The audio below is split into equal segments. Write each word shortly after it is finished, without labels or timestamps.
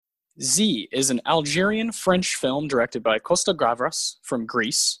Z is an Algerian-French film directed by Costa Gavras from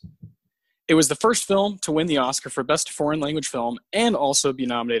Greece. It was the first film to win the Oscar for Best Foreign Language Film and also be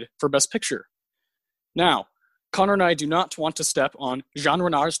nominated for Best Picture. Now, Connor and I do not want to step on Jean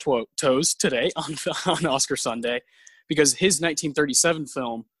Renard's toes today on Oscar Sunday because his 1937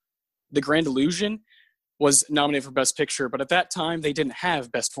 film, The Grand Illusion, was nominated for Best Picture, but at that time they didn't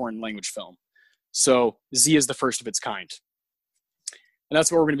have Best Foreign Language Film. So Z is the first of its kind. And that's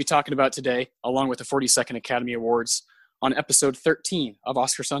what we're going to be talking about today, along with the 42nd Academy Awards on episode 13 of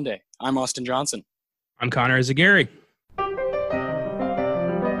Oscar Sunday. I'm Austin Johnson. I'm Connor Eyzaguirre.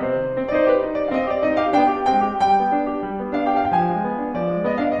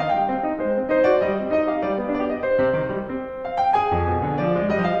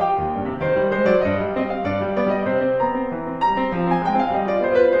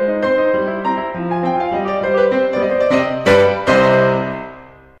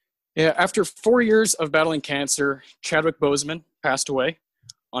 Yeah, after 4 years of battling cancer, Chadwick Boseman passed away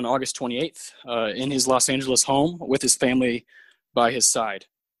on August 28th in his Los Angeles home with his family by his side.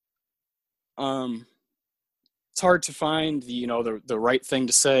 It's hard to find the right thing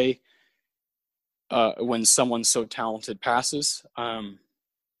to say when someone so talented passes.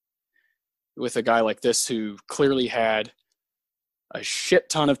 With a guy like this who clearly had a shit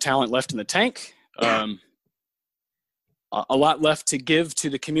ton of talent left in the tank. A lot left to give to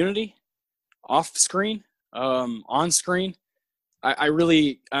the community, off screen, on screen.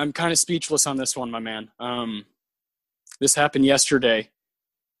 I'm kind of speechless on this one, my man. This happened yesterday,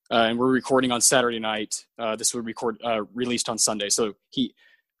 and we're recording on Saturday night. This would released on Sunday. So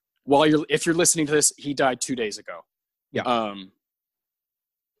if you're listening to this, he died 2 days ago. Yeah.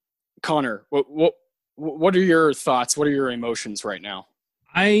 Connor, what are your thoughts? What are your emotions right now?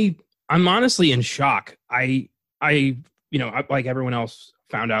 I'm honestly in shock. I like everyone else,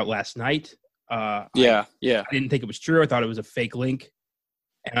 found out last night. I didn't think it was true. I thought it was a fake link,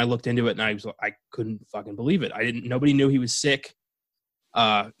 and I looked into it, and I couldn't fucking believe it. Nobody knew he was sick.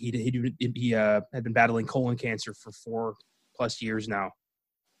 He had been battling colon cancer for 4+ years now,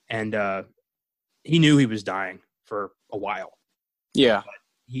 and he knew he was dying for a while. Yeah, but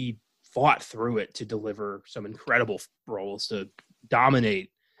he fought through it to deliver some incredible roles, to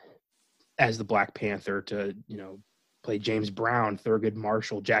dominate as the Black Panther, to play James Brown, Thurgood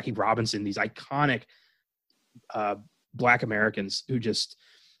Marshall, Jackie Robinson, these iconic Black Americans who just,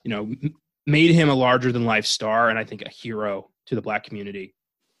 made him a larger-than-life star and I think a hero to the Black community.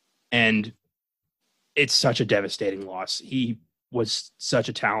 And it's such a devastating loss. He was such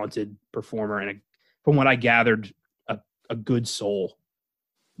a talented performer and, from what I gathered, a good soul.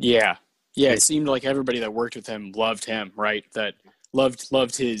 Yeah. Yeah, it seemed like everybody that worked with him loved him, right? That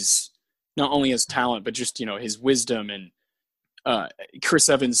loved his... not only his talent, but just, his wisdom. And Chris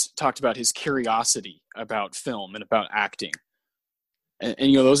Evans talked about his curiosity about film and about acting.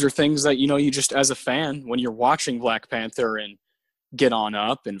 And those are things that, you just, as a fan, when you're watching Black Panther and Get On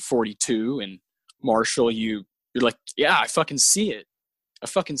Up and 42 and Marshall, you're like, yeah, I fucking see it.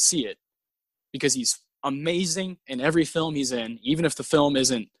 Because he's amazing in every film he's in. Even if the film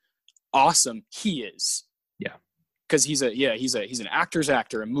isn't awesome, he is. Yeah. Because he's an actor's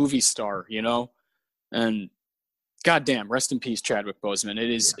actor, a movie star, and goddamn, rest in peace, Chadwick Boseman.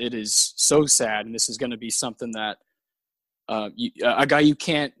 It is so sad, and this is going to be something that a guy you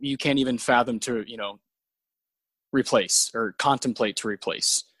can't even fathom to replace or contemplate to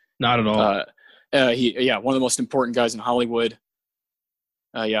replace. Not at all. One of the most important guys in Hollywood.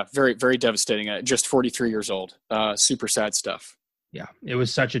 Very, very devastating. Just 43 years old. Super sad stuff. Yeah, it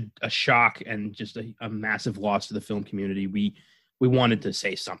was such a shock and just a massive loss to the film community. We wanted to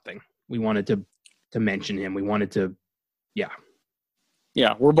say something. We wanted to mention him. We wanted to, yeah.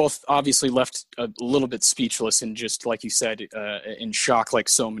 Yeah, we're both obviously left a little bit speechless and just, like you said, in shock like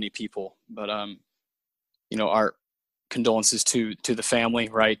so many people. But, our condolences to the family,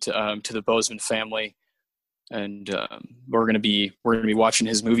 right, to the Boseman family. And we're going to be watching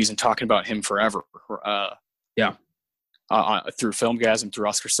his movies and talking about him forever. Yeah. Through Filmgasm, through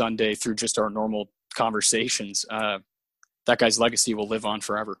Oscar Sunday, through just our normal conversations. That guy's legacy will live on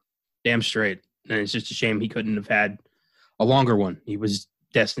forever. Damn straight. And it's just a shame he couldn't have had a longer one. He was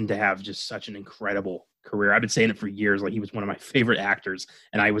destined to have just such an incredible career. I've been saying it for years. Like, he was one of my favorite actors,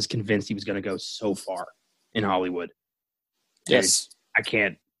 and I was convinced he was going to go so far in Hollywood. Yes.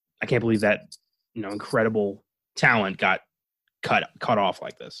 And I can't believe that, incredible talent got cut off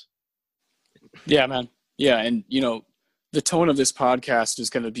like this. Yeah, man. Yeah. And, the tone of this podcast is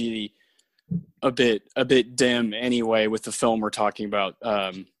going to be a bit dim anyway with the film we're talking about,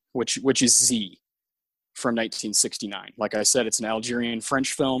 which is Z from 1969. Like I said, it's an Algerian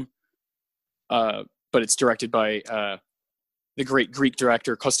French film but it's directed by the great Greek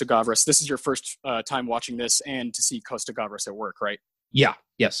director Costa Gavras. This is your first time watching this and to see Costa Gavras at work, right? Yeah.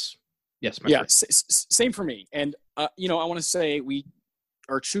 Yes. Yes. Yeah. Same for me. And I want to say we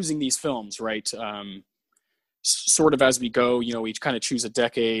are choosing these films, right? Sort of as we go. We kind of choose a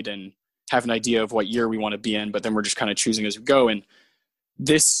decade and have an idea of what year we want to be in, but then we're just kind of choosing as we go. And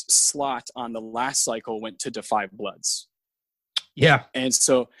this slot on the last cycle went to Da 5 Bloods. Yeah. And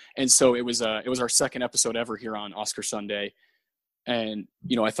so it was our second episode ever here on Oscar Sunday. And,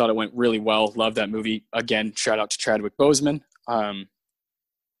 I thought it went really well. Love that movie. Again, shout out to Chadwick Boseman.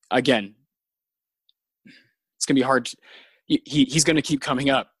 Again, it's going to be hard. He's going to keep coming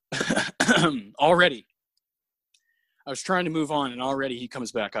up already. I was trying to move on and already he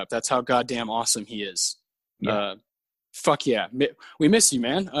comes back up. That's how goddamn awesome he is. Yeah. Fuck yeah. We miss you,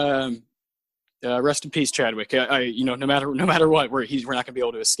 man. Rest in peace, Chadwick. No matter what, we're not going to be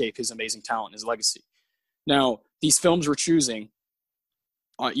able to escape his amazing talent, his legacy. Now, these films we're choosing,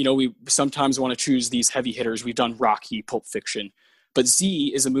 we sometimes want to choose these heavy hitters. We've done Rocky, Pulp Fiction, but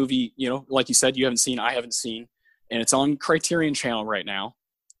Z is a movie, like you said, you haven't seen, I haven't seen, and it's on Criterion Channel right now.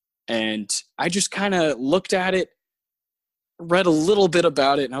 And I just kind of looked at it, read a little bit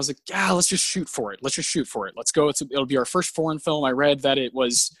about it, and I was like, let's just shoot for it. Let's go. It'll be our first foreign film. I read that it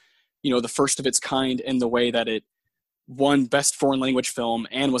was, the first of its kind in the way that it won Best Foreign Language Film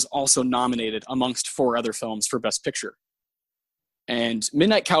and was also nominated amongst 4 other films for Best Picture. And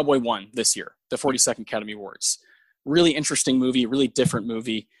Midnight Cowboy won this year, the 42nd Academy Awards. Really interesting movie, really different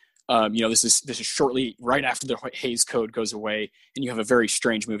movie. This is shortly right after the Hays Code goes away, and you have a very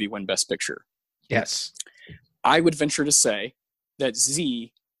strange movie win Best Picture. Yes. I would venture to say that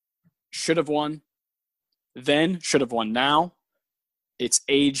Z should have won then, should have won now. It's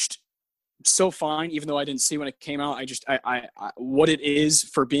aged so fine, even though I didn't see when it came out. I what it is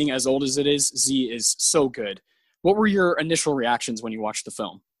for being as old as it is, Z is so good. What were your initial reactions when you watched the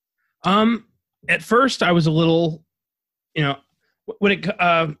film? At first I was a little,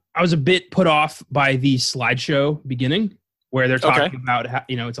 I was a bit put off by the slideshow beginning where they're talking about how,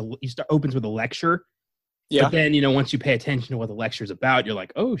 it opens with a lecture. Yeah. But then, once you pay attention to what the lecture's about, you're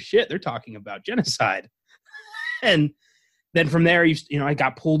like, oh shit, they're talking about genocide. And then from there, I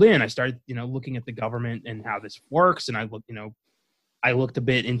got pulled in. I started, looking at the government and how this works. And I looked a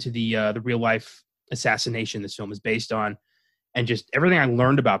bit into the real life assassination this film is based on, and just everything I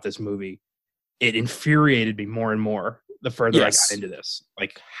learned about this movie, it infuriated me more and more the further I got into this.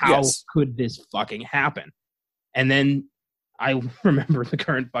 Like, how could this fucking happen? And then I remember the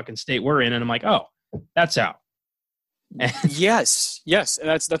current fucking state we're in, and I'm like, oh, that's how. Yes.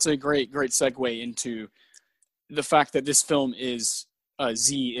 And that's a great segue into the fact that this film is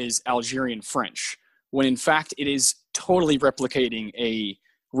Z is Algerian French, when in fact it is totally replicating a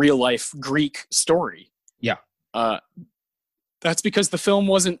real life Greek story. Yeah. That's because the film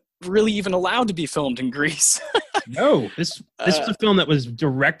wasn't really even allowed to be filmed in Greece. No, this was a film that was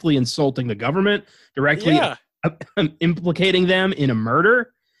directly insulting the government, directly implicating them in a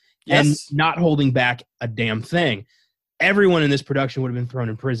murder, and not holding back a damn thing. Everyone in this production would have been thrown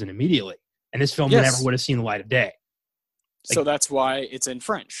in prison immediately, and this film never would have seen the light of day. So that's why it's in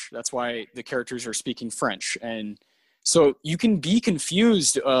French. That's why the characters are speaking French. And so you can be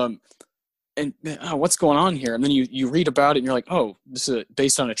confused and what's going on here? And then you read about it and you're like, oh, this is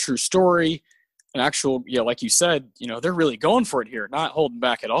based on a true story. An actual, like you said, they're really going for it here, not holding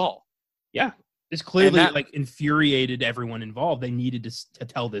back at all. Yeah. This clearly infuriated everyone involved. They needed to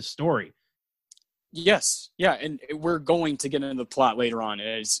tell this story. Yes. Yeah. And we're going to get into the plot later on.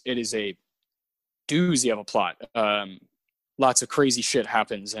 It is a doozy of a plot. Lots of crazy shit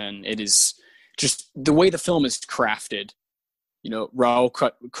happens, and it is just the way the film is crafted. Raoul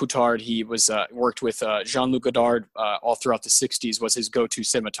Coutard, he was worked with Jean-Luc Godard all throughout the 60s, was his go-to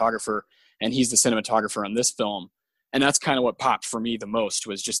cinematographer, and he's the cinematographer on this film. And that's kind of what popped for me the most,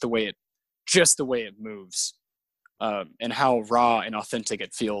 was just the way it moves, and how raw and authentic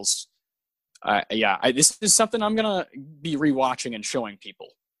it feels. This is something I'm gonna be rewatching and showing people.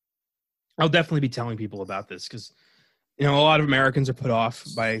 I'll definitely be telling people about this because, a lot of Americans are put off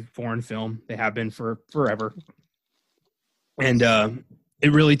by foreign film. They have been for forever. And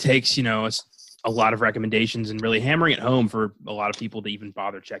it really takes, a lot of recommendations and really hammering it home for a lot of people to even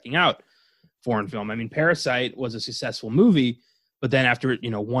bother checking out foreign film. I mean, Parasite was a successful movie, but then after,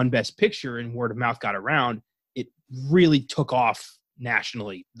 won Best Picture and word of mouth got around, it really took off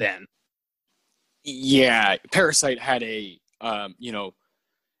nationally then. Yeah, Parasite had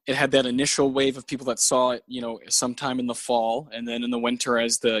it had that initial wave of people that saw it, sometime in the fall, and then in the winter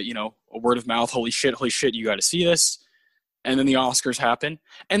as the, a word of mouth, holy shit, you got to see this. And then the Oscars happen,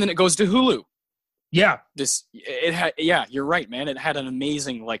 and then it goes to Hulu. Yeah. You're right, man. It had an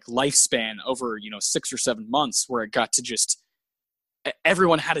amazing like lifespan over, 6 or 7 months where it got to just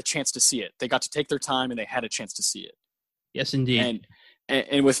everyone had a chance to see it. They got to take their time and they had a chance to see it. Yes, indeed.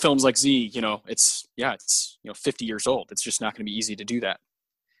 And with films like Z, it's 50 years old. It's just not going to be easy to do that.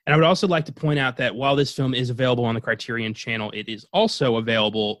 And I would also like to point out that while this film is available on the Criterion Channel, it is also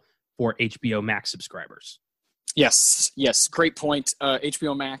available for HBO Max subscribers. Yes, great point.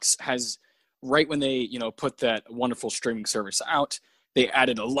 HBO Max has, right when they put that wonderful streaming service out, they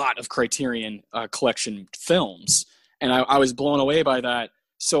added a lot of Criterion collection films, and I was blown away by that.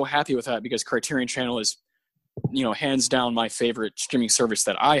 So happy with that because Criterion Channel is, hands down my favorite streaming service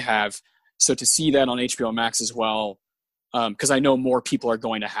that I have. So to see that on HBO Max as well, because I know more people are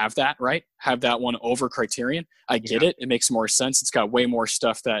going to have that, right? Have that one over Criterion. I get it. It makes more sense. It's got way more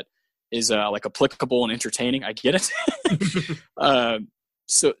stuff that is like applicable and entertaining. I get it.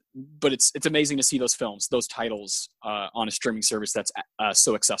 But it's amazing to see those films, those titles on a streaming service that's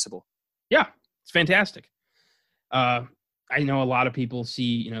so accessible. Yeah, it's fantastic. I know a lot of people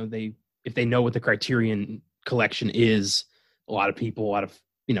see, if they know what the Criterion collection is, a lot of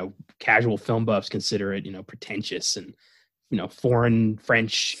casual film buffs consider it, pretentious and, foreign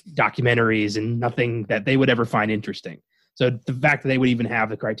French documentaries and nothing that they would ever find interesting. So the fact that they would even have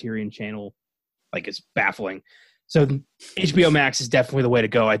the Criterion Channel, is baffling. So HBO Max is definitely the way to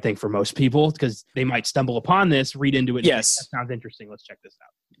go, I think, for most people, because they might stumble upon this, read into it. Yes. That sounds interesting. Let's check this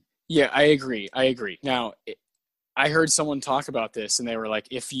out. Yeah, I agree. Now, I heard someone talk about this, and they were like,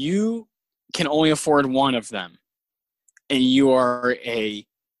 if you can only afford one of them, and you are a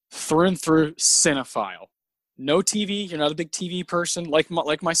through and through cinephile, no TV, you're not a big TV person like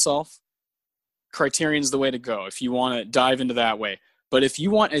myself, Criterion's the way to go if you want to dive into that way. But if you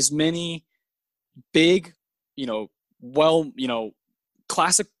want as many big,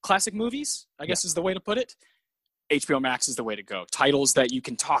 classic movies, I guess is the way to put it, HBO Max is the way to go. Titles that you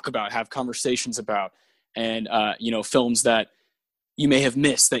can talk about, have conversations about, and films that you may have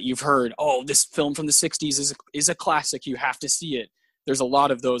missed that you've heard. Oh, this film from the 60s is a classic. You have to see it. There's a lot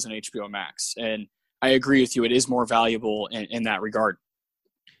of those on HBO Max, and I agree with you. It is more valuable in that regard.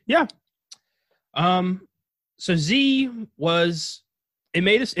 Yeah. So Z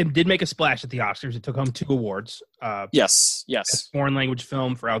it did make a splash at the Oscars. It took home 2 awards. Yes. Best foreign language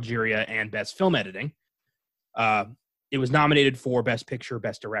film for Algeria and best film editing. It was nominated for Best Picture,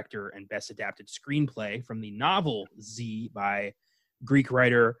 Best Director, and Best Adapted Screenplay from the novel Z by Greek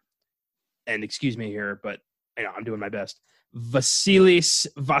writer, and excuse me here, but I'm doing my best, Vasilis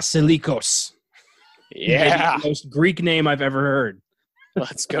Vasilikos. Yeah. The most Greek name I've ever heard.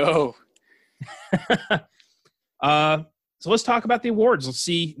 Let's go. So let's talk about the awards. Let's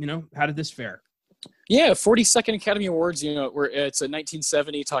see, how did this fare? Yeah, 42nd Academy Awards, it's a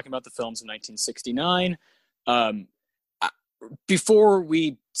 1970 talking about the films in 1969. Before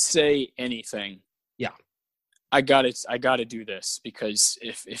we say anything, I got to do this because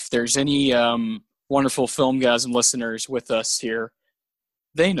if there's any wonderful Filmgasm listeners with us here,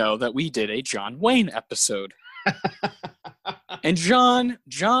 they know that we did a John Wayne episode. And John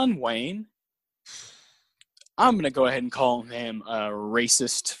Wayne, I'm going to go ahead and call him a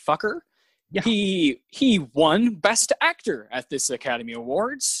racist fucker. Yeah. He won Best Actor at this Academy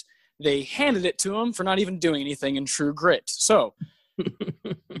Awards. They handed it to him for not even doing anything in True Grit. So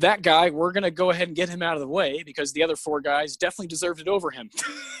that guy, we're going to go ahead and get him out of the way because the other 4 guys definitely deserved it over him.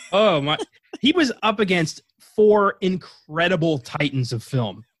 Oh, my. He was up against 4 incredible titans of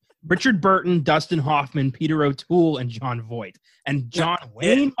film. Richard Burton, Dustin Hoffman, Peter O'Toole, and Jon Voight. And John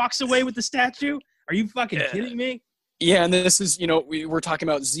Wayne walks away with the statue? Are you fucking kidding me? Yeah, and this is, we're talking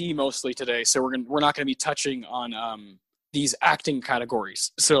about Z mostly today, so we're not going to be touching on these acting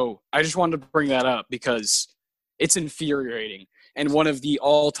categories. So I just wanted to bring that up because it's infuriating. And one of the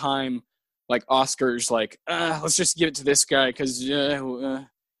all-time, Oscars, let's just give it to this guy because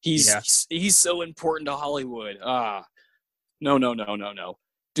he's so important to Hollywood. No.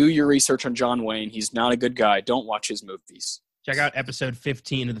 Do your research on John Wayne. He's not a good guy. Don't watch his movies. Check out episode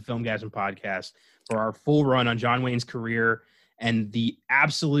 15 of the Filmgasm podcast for our full run on John Wayne's career and the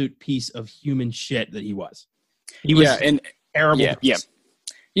absolute piece of human shit that he was. He was terrible. Yeah.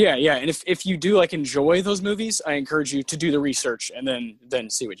 And if you do enjoy those movies, I encourage you to do the research and then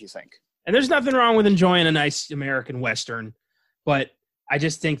see what you think. And there's nothing wrong with enjoying a nice American Western, but I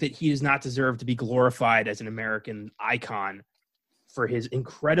just think that he does not deserve to be glorified as an American icon for his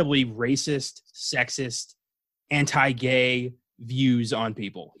incredibly racist, sexist, anti-gay views on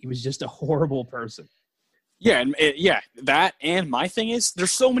people. He was just a horrible person. Yeah, and that, and my thing is,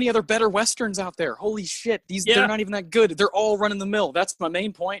 there's so many other better westerns out there. Holy shit, they're not even that good. They're all run in the mill. That's my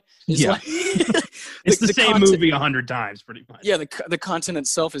main point. Like, it's the same movie 100 times, pretty much. Yeah, the content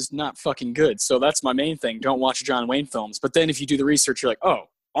itself is not fucking good. So that's my main thing. Don't watch John Wayne films. But then if you do the research, you're like, oh,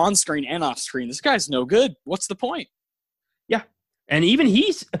 on screen and off screen, this guy's no good. What's the point? Yeah, and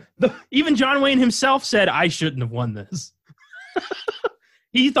even John Wayne himself said, I shouldn't have won this.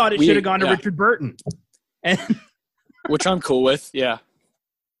 He thought it should have gone to Richard Burton. And which I'm cool with, yeah.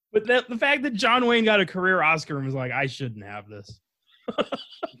 But the fact that John Wayne got a career Oscar and was like, I shouldn't have this.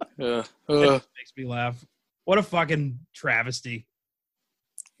 It makes me laugh. What a fucking travesty.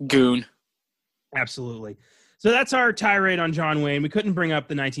 Goon. Absolutely. So that's our tirade on John Wayne. We couldn't bring up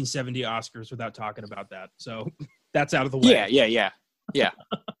the 1970 Oscars without talking about that. So that's out of the way. Yeah.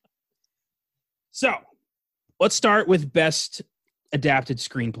 So let's start with Best Adapted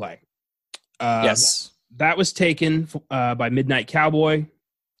Screenplay. Yes. That was taken by Midnight Cowboy,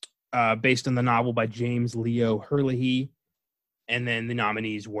 based on the novel by James Leo Herlihy. And then the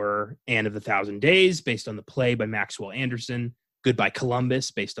nominees were Anne of the Thousand Days, based on the play by Maxwell Anderson. Goodbye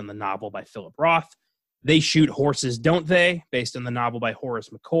Columbus, based on the novel by Philip Roth. They Shoot Horses, Don't They, based on the novel by Horace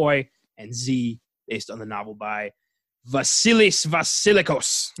McCoy. And Z, based on the novel by Vasilis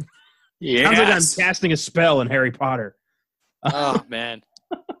Vasilikos. Yes. Sounds like I'm casting a spell in Harry Potter. Oh, man.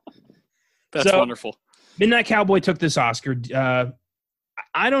 That's wonderful. Midnight Cowboy took this Oscar.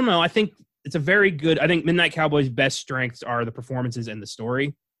 I don't know. I think it's a very good. I think Midnight Cowboy's best strengths are the performances and the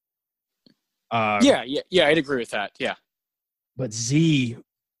story. Yeah, I'd agree with that. Yeah. But Z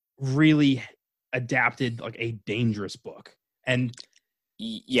really adapted like a dangerous book and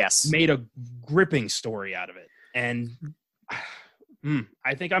made a gripping story out of it. And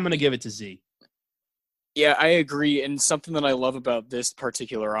I think I'm going to give it to Z. Yeah, I agree. And something that I love about this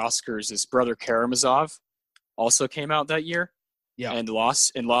particular Oscars is Brother Karamazov also came out that year. Yeah. And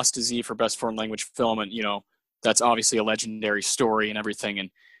lost to Z for Best Foreign Language Film. And, that's obviously a legendary story and everything. And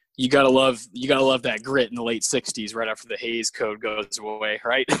you gotta love that grit in the late 60s right after the Hays Code goes away,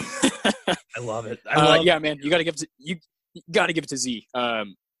 right? I love it. Yeah, man, you gotta give it to Z.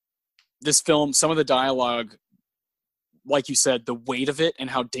 This film, some of the dialogue, like you said, the weight of it and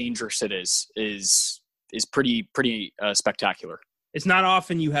how dangerous it is pretty spectacular. It's not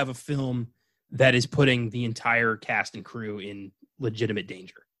often you have a film that is putting the entire cast and crew in legitimate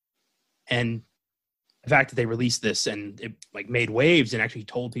danger. And the fact that they released this and it like made waves and actually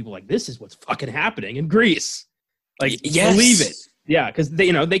told people like, this is what's fucking happening in Greece. Like, yes. Believe it. Yeah. Cause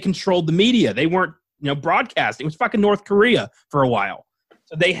they controlled the media. They weren't, broadcasting. It was fucking North Korea for a while.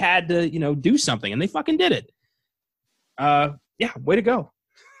 So they had to, do something and they fucking did it. Yeah. Way to go.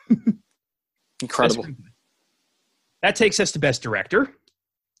 Incredible. That takes us to Best Director.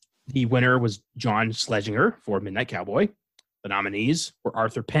 The winner was John Schlesinger for Midnight Cowboy. The nominees were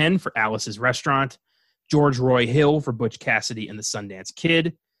Arthur Penn for Alice's Restaurant, George Roy Hill for Butch Cassidy and the Sundance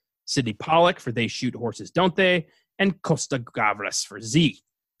Kid, Sidney Pollack for They Shoot Horses, Don't They, and Costa Gavras for Z.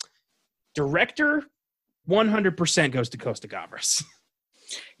 Director, 100% goes to Costa Gavras.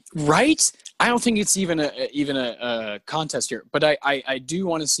 Right? I don't think it's even a contest here, but I do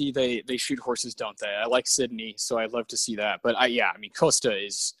want to see they shoot horses, don't they? I like Sydney, so I'd love to see that. But Costa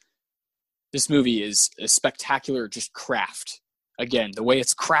is. This movie is a spectacular, just craft. Again, the way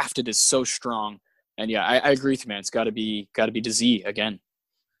it's crafted is so strong, and yeah, I agree with you, man. It's got to be to Z again.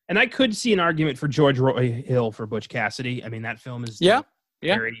 And I could see an argument for George Roy Hill for Butch Cassidy. I mean, that film is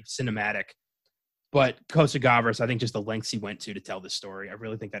very cinematic. But Costa Gavras, I think just the lengths he went to tell this story, I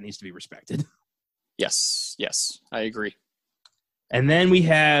really think that needs to be respected. Yes, I agree. And then we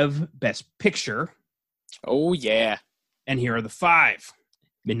have Best Picture. Oh, yeah. And here are the 5.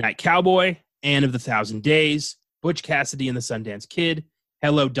 Midnight Cowboy, Anne of the Thousand Days, Butch Cassidy and the Sundance Kid,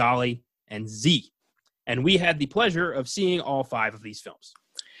 Hello, Dolly, and Z. And we had the pleasure of seeing all 5 of these films.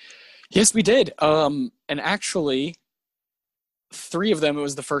 Yes, we did. And actually, 3 of them, it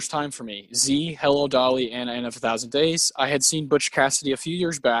was the first time for me. Z, Hello, Dolly, and Anne of a Thousand Days. I had seen Butch Cassidy a few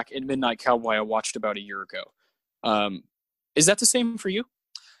years back, and Midnight Cowboy I watched about a year ago. Is that the same for you?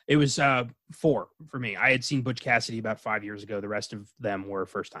 It was 4 for me. I had seen Butch Cassidy about 5 years ago. The rest of them were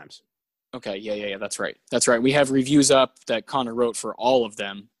first times. Okay, yeah, that's right. We have reviews up that Connor wrote for all of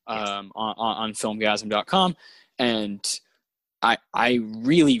them on filmgasm.com, and I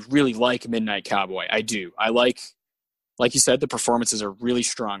really, really like Midnight Cowboy. I do. I like you said, the performances are really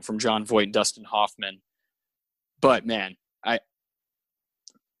strong from Jon Voight and Dustin Hoffman. But, man,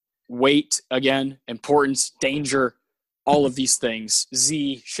 weight, again, importance, danger, all of these things.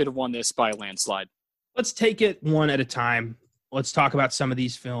 Z should have won this by a landslide. Let's take it one at a time. let's talk about some of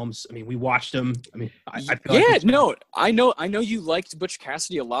these films. I mean, we watched them. I mean, I feel yeah, like no, I know you liked Butch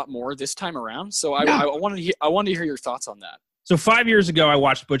Cassidy a lot more this time around. So I wanted to hear your thoughts on that. So 5 years ago, I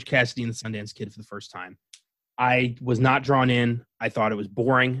watched Butch Cassidy and the Sundance Kid for the first time. I was not drawn in. I thought it was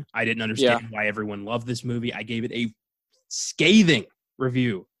boring. I didn't understand why everyone loved this movie. I gave it a scathing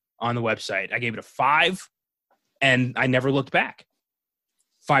review on the website. I gave it a 5, and I never looked back.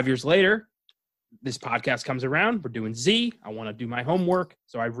 5 years later, this podcast comes around. We're doing Z. I want to do my homework.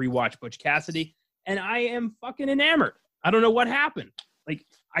 So I rewatched Butch Cassidy, and I am fucking enamored. I don't know what happened. Like,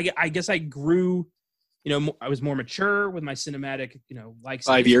 I guess I grew, I was more mature with my cinematic, likes.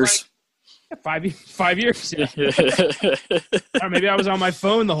 5 years. Yeah, 5 years. Yeah. Or maybe I was on my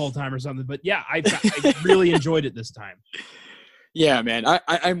phone the whole time or something. But yeah, I really enjoyed it this time. Yeah, man,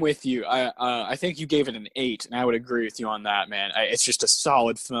 I'm with you. I think you gave it an 8, and I would agree with you on that, man. It's just a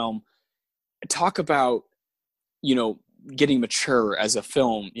solid film. Talk about, getting mature as a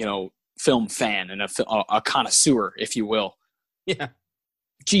film fan and a connoisseur, if you will. Yeah.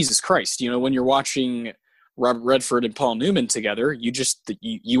 Jesus Christ, when you're watching Robert Redford and Paul Newman together,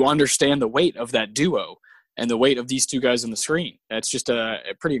 you understand the weight of that duo and the weight of these two guys on the screen. It's just a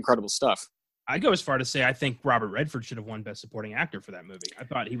pretty incredible stuff. I'd go as far to say I think Robert Redford should have won Best Supporting Actor for that movie. I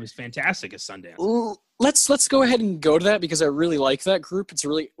thought he was fantastic as Sundance. Let's go ahead and go to that because I really like that group. It's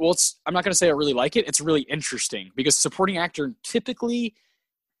really I'm not going to say I really like it. It's really interesting because supporting actor typically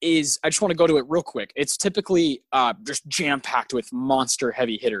is. I just want to go to it real quick. It's typically just jam packed with monster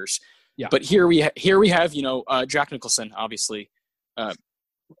heavy hitters. Yeah. But here we have Jack Nicholson, obviously,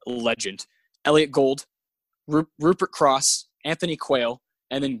 legend, Elliot Gould, Rupert Cross, Anthony Quayle.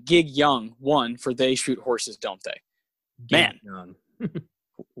 And then Gig Young won for They Shoot Horses, Don't They? Man.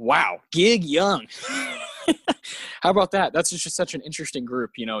 Wow. Gig Young. How about that? That's just such an interesting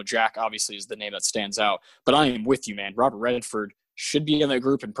group. Jack obviously is the name that stands out. But I am with you, man. Robert Redford should be in that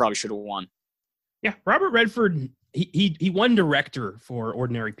group and probably should have won. Yeah, Robert Redford, he won director for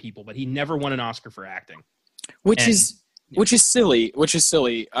Ordinary People, but he never won an Oscar for acting. Which is silly.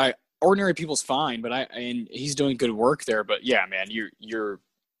 Ordinary People's fine, but and he's doing good work there. But yeah, man, you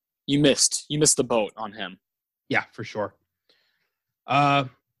missed the boat on him. Yeah, for sure. Then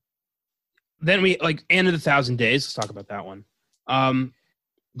we Anne of the Thousand Days. Let's talk about that one.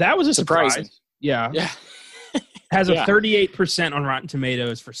 That was a surprising. Surprise. Yeah. Has a 38% on Rotten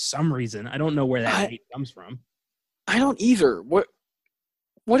Tomatoes for some reason. I don't know where that hate comes from. I don't either. What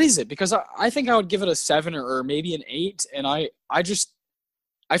is it? Because I think I would give it a 7 or maybe an 8, and I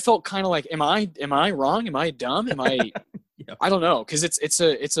felt kind of like, am I wrong? Am I dumb? Am I? Yeah. I don't know, because it's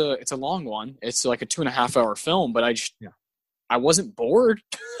a long one. It's like a 2.5 hour film, but I wasn't bored.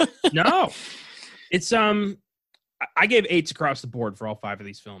 No, it's I gave 8s across the board for all 5 of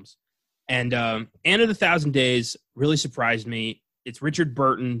these films, and Anne of the Thousand Days really surprised me. It's Richard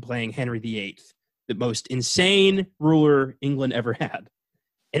Burton playing Henry VIII, the most insane ruler England ever had.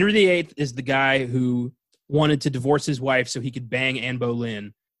 Henry VIII is the guy who wanted to divorce his wife so he could bang Anne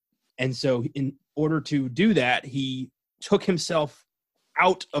Boleyn. And so in order to do that, he took himself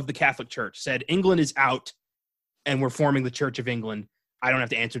out of the Catholic Church, said, England is out, and we're forming the Church of England. I don't have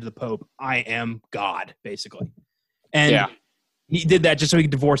to answer to the Pope. I am God, basically. And he did that just so he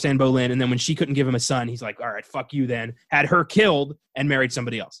could divorce Anne Boleyn. And then when she couldn't give him a son, he's like, all right, fuck you then. Had her killed and married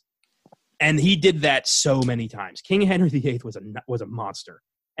somebody else. And he did that so many times. King Henry VIII was a monster.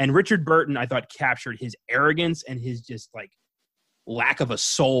 And Richard Burton, I thought, captured his arrogance and his just lack of a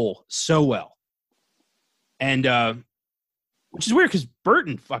soul so well. And which is weird because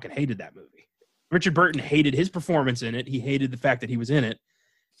Burton fucking hated that movie. Richard Burton hated his performance in it. He hated the fact that he was in it.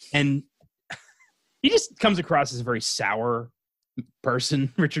 And he just comes across as a very sour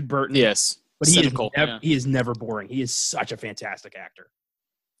person, Richard Burton. Yes. But he is never boring. He is such a fantastic actor.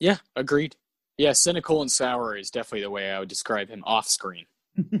 Yeah, agreed. Yeah, cynical and sour is definitely the way I would describe him off screen.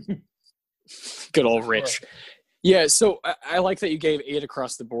 Good old Rich. Sure. Yeah, so I like that you gave 8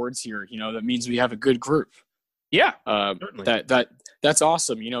 across the boards here. That means we have a good group. Yeah, certainly. That's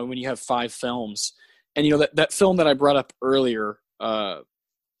awesome. When you have 5 films, and that film that I brought up earlier, the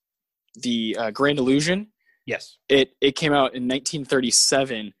Grand Illusion. Yes, it came out in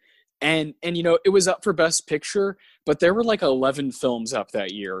 1937, and it was up for Best Picture, but there were 11 films up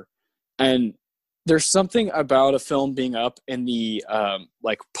that year, and there's something about a film being up in the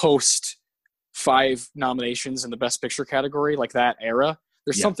post 5 nominations in the Best Picture category, like that era.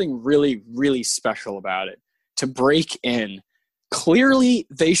 There's something really, really special about it. To break in, clearly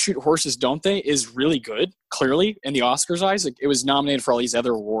They Shoot Horses, Don't They is really good, clearly, in the Oscars' eyes. It was nominated for all these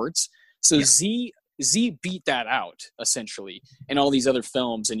other awards. So Z beat that out, essentially, in all these other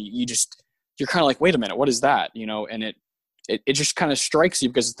films, and you're kind of like, wait a minute, what is that? And it just kind of strikes you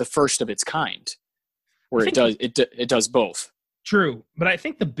because it's the first of its kind, where it does both. True, but I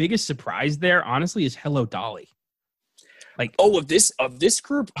think the biggest surprise there, honestly, is Hello Dolly. Like, of this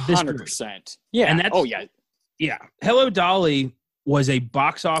group, 100%. Yeah. And that's, yeah. Hello Dolly was a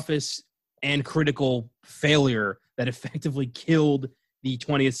box office and critical failure that effectively killed the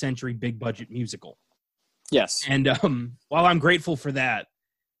 20th century big budget musical. Yes. And while I'm grateful for that,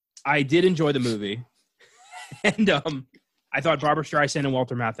 I did enjoy the movie. And I thought Barbra Streisand and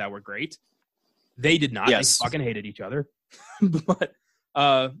Walter Matthau were great. They did not. Yes. They fucking hated each other. But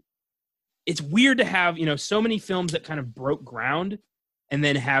it's weird to have, so many films that kind of broke ground and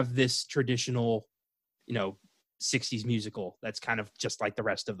then have this traditional, 60s musical that's kind of just like the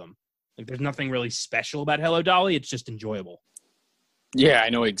rest of them. Like, there's nothing really special about Hello Dolly. It's just enjoyable. Yeah, I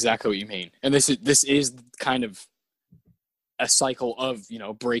know exactly what you mean. And this is kind of a cycle of,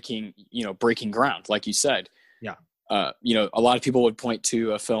 breaking ground, like you said. Yeah. A lot of people would point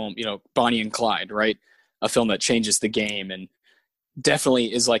to a film, Bonnie and Clyde, right? A film that changes the game and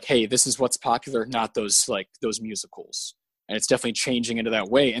definitely is like, hey, this is what's popular, not those musicals. And it's definitely changing into that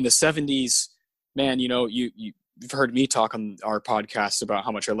way. And the 70s, man, you've heard me talk on our podcast about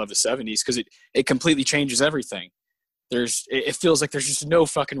how much I love the 70s because it completely changes everything. It feels like there's just no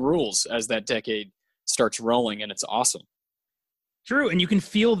fucking rules as that decade starts rolling, and it's awesome. True, and you can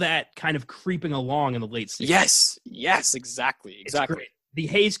feel that kind of creeping along in the late 60s. Yes, exactly. The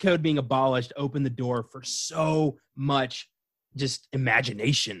Hays Code being abolished opened the door for so much just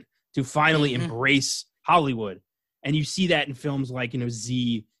imagination to finally embrace Hollywood. And you see that in films like,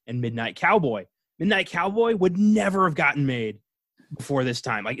 Z and Midnight Cowboy. Midnight Cowboy would never have gotten made before this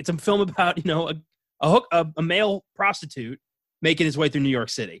time. Like, it's a film about, a male prostitute making his way through New York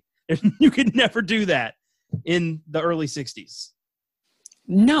City. You could never do that in the early 60s.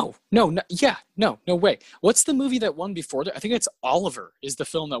 No way. What's the movie that won before that? I think it's Oliver is the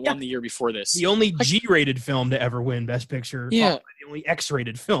film that won the year before this. The only G-rated film to ever win Best Picture. Yeah. The only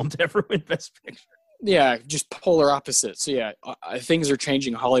X-rated film to ever win Best Picture. Yeah, just polar opposites. So yeah, things are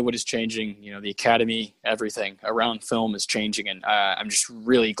changing. Hollywood is changing. The Academy, everything around film is changing. And I'm just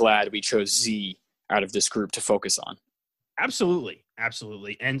really glad we chose Z out of this group to focus on. Absolutely.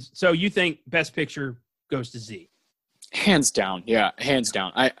 And so you think Best Picture goes to Z? Hands down. Yeah, hands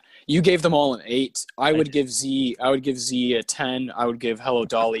down. You gave them all an 8. I would give Z a 10. I would give Hello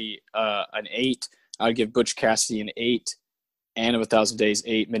Dolly an 8. I would give Butch Cassidy an 8. Anne of a Thousand Days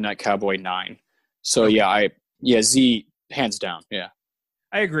 8. Midnight Cowboy 9. So Z hands down. Yeah,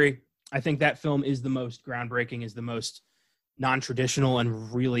 I agree. I think that film is the most groundbreaking, is the most non-traditional,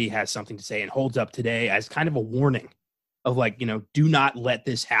 and really has something to say and holds up today as kind of a warning of do not let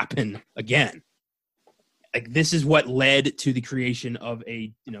this happen again. Like, this is what led to the creation of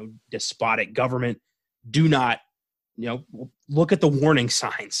a, despotic government. Do not, look at the warning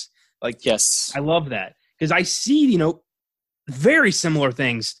signs. Like, yes, I love that because I see, very similar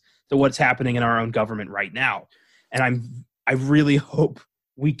things to what's happening in our own government right now. And I really hope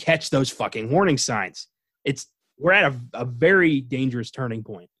we catch those fucking warning signs. We're at a very dangerous turning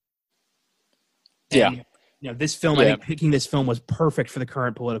point. And, this film, I think picking this film was perfect for the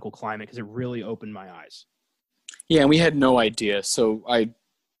current political climate because it really opened my eyes. Yeah, and we had no idea. So I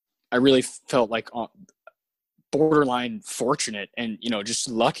really felt like borderline fortunate and, just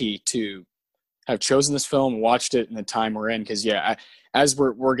lucky to have chosen this film, watched it in the time we're in. Because, as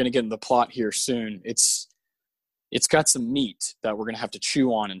we're going to get into the plot here soon, it's got some meat that we're going to have to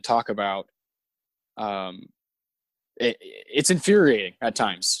chew on and talk about. It's infuriating at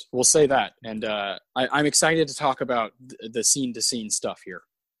times. We'll say that. And I'm excited to talk about the scene-to-scene stuff here.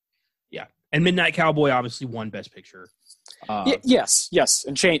 Yeah. And Midnight Cowboy obviously won Best Picture. Yes.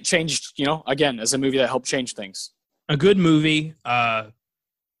 And changed, again, as a movie that helped change things. A good movie.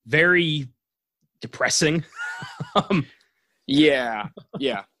 Very depressing. Yeah.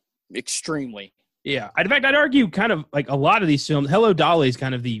 Extremely. Yeah. In fact, I'd argue kind of like a lot of these films, Hello Dolly is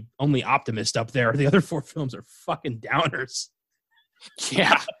kind of the only optimist up there. The other 4 films are fucking downers.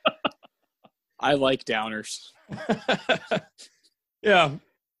 Yeah. I like downers. Yeah.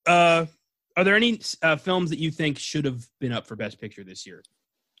 Are there any films that you think should have been up for Best Picture this year?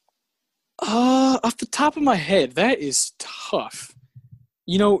 Off the top of my head, that is tough.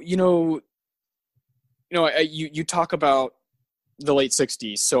 You talk about the late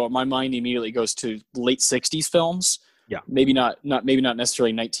 60s, so my mind immediately goes to late 60s films. Yeah. Maybe not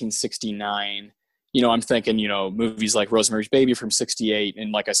necessarily 1969. I'm thinking, movies like Rosemary's Baby from 68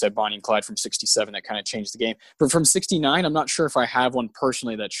 and, like I said, Bonnie and Clyde from 67 that kind of changed the game. But from 69, I'm not sure if I have one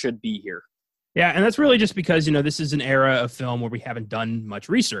personally that should be here. Yeah, and that's really just because, this is an era of film where we haven't done much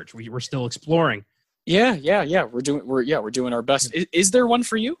research. We're still exploring. Yeah. We're doing our best. Is there one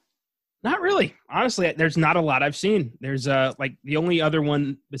for you? Not really. Honestly, there's not a lot I've seen. There's like the only other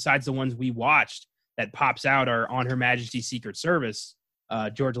one besides the ones we watched that pops out are On Her Majesty's Secret Service,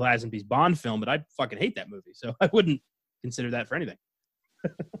 George Lazenby's Bond film, but I fucking hate that movie, so I wouldn't consider that for anything.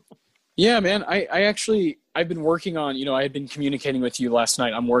 Yeah, man. I've been working on, I had been communicating with you last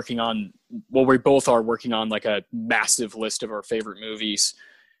night. We both are working on like a massive list of our favorite movies.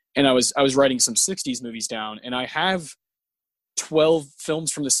 And I was writing some 60s movies down, and I have 12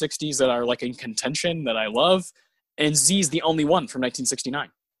 films from the 60s that are like in contention that I love. And Z is the only one from 1969.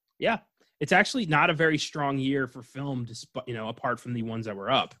 Yeah. It's actually not a very strong year for film, apart from the ones that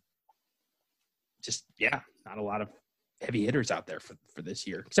were up. Just, yeah, not a lot of heavy hitters out there for this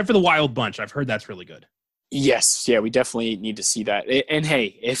year, except for The Wild Bunch. I've heard that's really good. Yes. Yeah, we definitely need to see that. And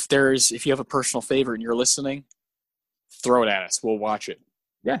hey, if you have a personal favorite and you're listening, throw it at us. We'll watch it.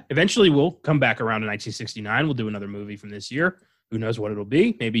 Yeah. Eventually we'll come back around to 1969. We'll do another movie from this year. Who knows what it'll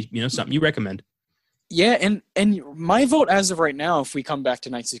be? Maybe, something you recommend. Yeah, and my vote as of right now, if we come back to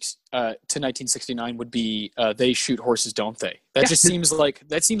 1969, would be They Shoot Horses, Don't They? That just seems like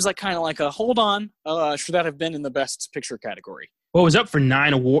kind of like a hold on. Should that have been in the Best Picture category? Well, it was up for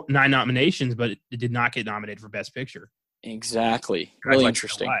 9 nominations, but it did not get nominated for Best Picture. Exactly. Really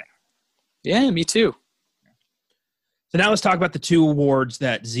interesting. Why. Yeah, me too. So now let's talk about the 2 awards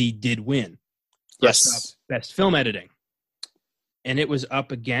that Z did win. First up, Best Film Editing, and it was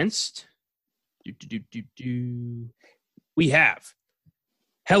up against. We have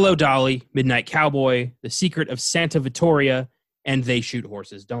Hello, Dolly, Midnight Cowboy, The Secret of Santa Vittoria, and They Shoot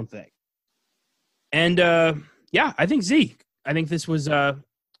Horses, Don't They? And I think Z. I think this was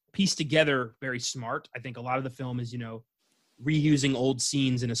pieced together very smart. I think a lot of the film is, reusing old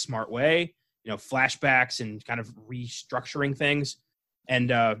scenes in a smart way, flashbacks and kind of restructuring things.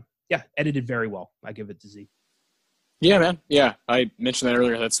 And edited very well. I give it to Z. Yeah, man. Yeah, I mentioned that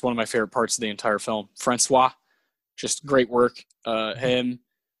earlier. That's one of my favorite parts of the entire film. Francois, just great work. Him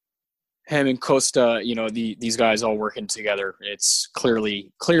and Costa, these guys all working together. It's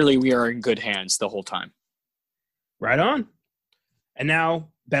clearly we are in good hands the whole time. Right on. And now,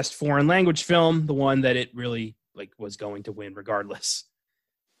 Best Foreign Language Film, the one that it really was going to win regardless.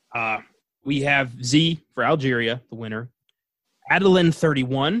 We have Z for Algeria, the winner. Adeline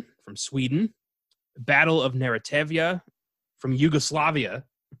 31 from Sweden. Battle of Neretavia from Yugoslavia,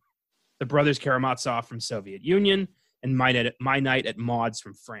 The Brothers Karamazov from Soviet Union, and My Night at Maud's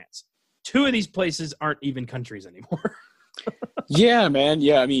from France. 2 of these places aren't even countries anymore. Yeah, man.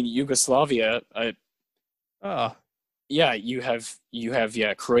 Yeah, I mean Yugoslavia. You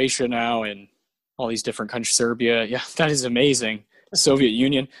have Croatia now and all these different countries. Serbia. Yeah, that is amazing. Soviet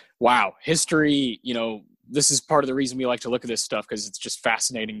Union. Wow, history. This is part of the reason we like to look at this stuff because it's just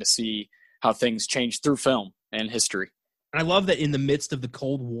fascinating to see how things change through film and history. And I love that in the midst of the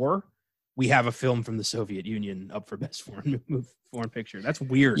Cold War, we have a film from the Soviet Union up for Best Foreign Picture. That's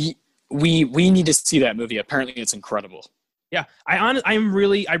weird. We need to see that movie. Apparently, it's incredible. Yeah,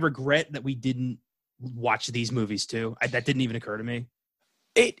 I regret that we didn't watch these movies too. That didn't even occur to me.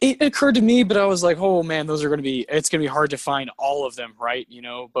 It occurred to me, but I was like, oh man, it's going to be hard to find all of them, right?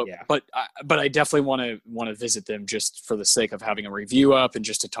 But I definitely want to visit them just for the sake of having a review up and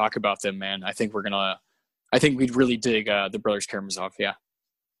just to talk about them, man. I think we'd really dig The Brothers Karamazov. Yeah.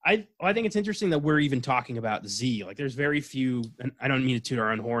 I think it's interesting that we're even talking about Z. Like there's very few, and I don't mean to toot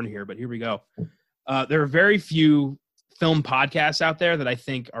our own horn here, but here we go. There are very few film podcasts out there that I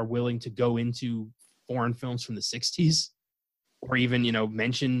think are willing to go into foreign films from the 60s. Or even,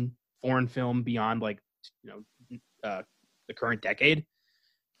 mention foreign film beyond the current decade.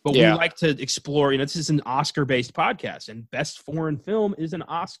 But we like to explore, this is an Oscar-based podcast, and Best Foreign Film is an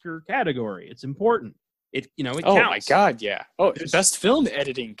Oscar category. It's important. It counts. Oh my God, yeah. Oh, Best Film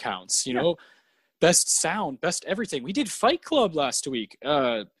Editing counts, Best Sound, Best Everything. We did Fight Club last week.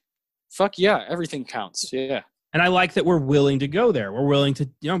 Fuck yeah, everything counts, yeah. And I like that we're willing to go there. We're willing to,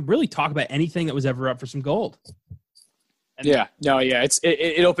 really talk about anything that was ever up for some gold.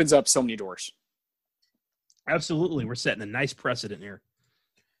 It opens up so many doors. Absolutely. We're setting a nice precedent here.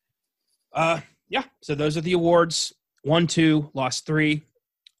 So those are the awards. 1, 2, lost 3.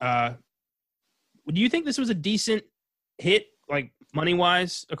 Do you think this was a decent hit,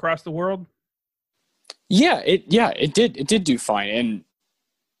 money-wise, across the world? It did do fine, and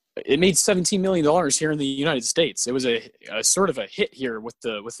it made $17 million here in the United States. It was a sort of a hit here with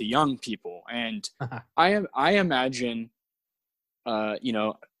the young people, and I imagine.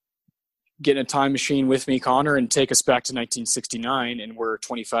 Getting a time machine with me, Connor, and take us back to 1969, and we're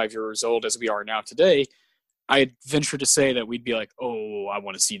 25 years old as we are now today, I'd venture to say that we'd be like, oh, I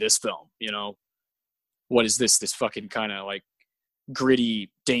want to see this film, what is this fucking kind of like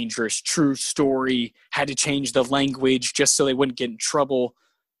gritty, dangerous, true story, had to change the language just so they wouldn't get in trouble.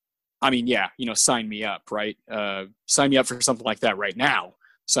 I mean, yeah, sign me up, right? Sign me up for something like that right now.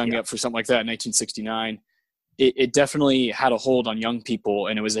 Sign me up for something like that in 1969. It definitely had a hold on young people,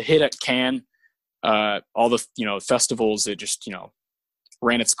 and it was a hit at Cannes. All the, festivals, it just,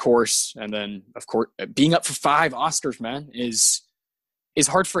 ran its course. And then, of course, being up for 5 Oscars, man, is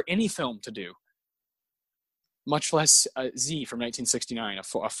hard for any film to do. Much less Z from 1969,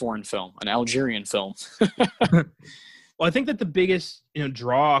 a foreign film, an Algerian film. Well, I think that the biggest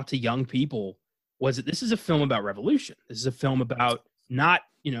draw to young people was that this is a film about revolution. This is a film about not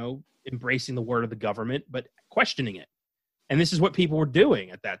embracing the word of the government, but questioning it. And this is what people were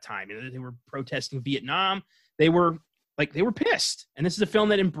doing at that time. They were protesting Vietnam. They were pissed. And this is a film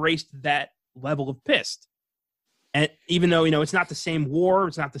that embraced that level of pissed. And even though, it's not the same war,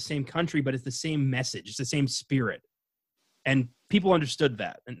 it's not the same country, but it's the same message. It's the same spirit. And people understood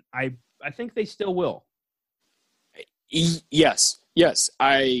that. And I think they still will. Yes.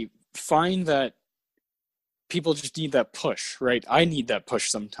 I find that people just need that push, right? I need that push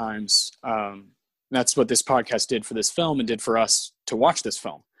sometimes. That's what this podcast did for this film and did for us to watch this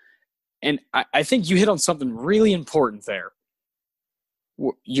film. And I think you hit on something really important there.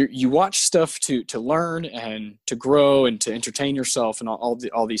 You watch stuff to learn and to grow and to entertain yourself and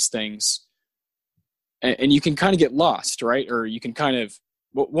all these things, and you can kind of get lost, right? Or you can kind of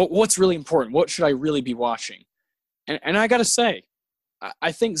what's really important? What should I really be watching? And I gotta say,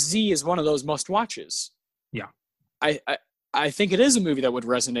 I think Z is one of those must watches. Yeah, I think it is a movie that would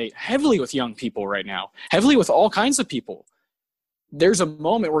resonate heavily with young people right now, heavily with all kinds of people. There's a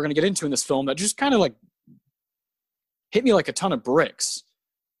moment we're going to get into in this film that just kind of like hit me like a ton of bricks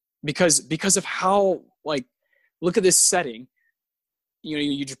because of how, like, look at this setting.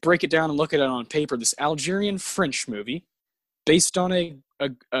 You just break it down and look at it on paper. This Algerian French movie based on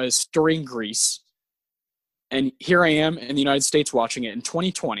a story in Greece. And here I am in the United States watching it in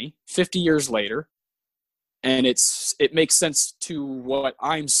 2020, 50 years later. And it makes sense to what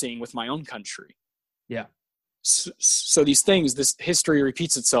I'm seeing with my own country. Yeah. So these things, this history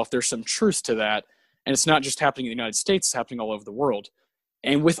repeats itself. There's some truth to that. And it's not just happening in the United States, it's happening all over the world.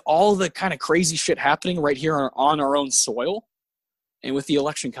 And with all the kind of crazy shit happening right here on our own soil, and with the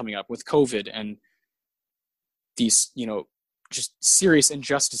election coming up, with COVID and these, just serious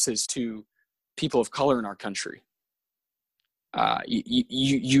injustices to people of color in our country,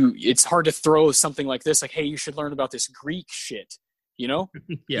 it's hard to throw something like this, like, hey, you should learn about this Greek shit, Yeah.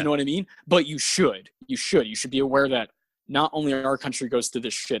 You know what I mean? But you should be aware that not only our country goes through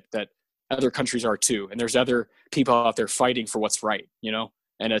this shit, that other countries are too. And there's other people out there fighting for what's right,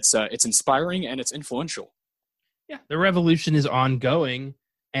 and it's inspiring and it's influential. Yeah. The revolution is ongoing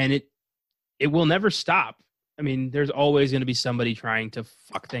and it will never stop. I mean, there's always going to be somebody trying to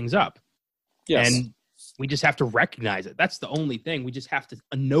fuck things up. Yes. And we just have to recognize it. That's the only thing. We just have to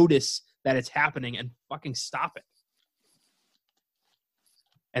notice that it's happening and fucking stop it.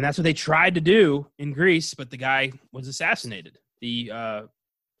 And that's what they tried to do in Greece, but the guy was assassinated. The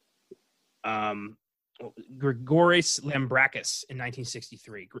Grigoris Lambrakis in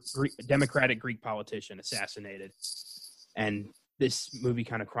 1963, Democratic Greek politician, assassinated. And this movie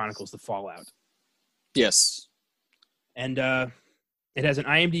kind of chronicles the fallout. Yes. And it has an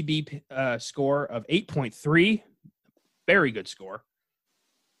IMDb score of 8.3, very good score,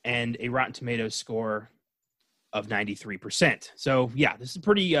 and a Rotten Tomatoes score of 93%. So, yeah, this is a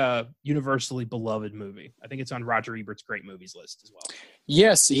pretty universally beloved movie. I think it's on Roger Ebert's Great Movies list as well.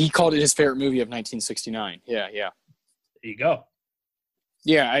 Yes, he called it his favorite movie of 1969. Yeah. There you go.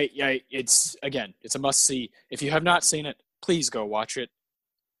 Yeah, it's a must-see. If you have not seen it, please go watch it.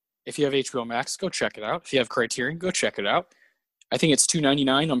 If you have HBO Max, go check it out. If you have Criterion, go check it out. I think it's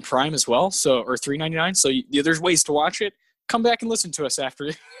 $2.99 on Prime as well, or $3.99. So there's ways to watch it. Come back and listen to us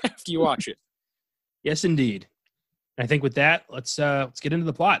after you watch it. Yes, indeed. And I think with that, let's get into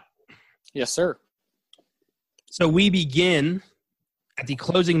the plot. Yes, sir. So we begin at the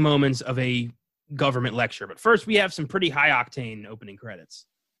closing moments of a government lecture, but first we have some pretty high octane opening credits.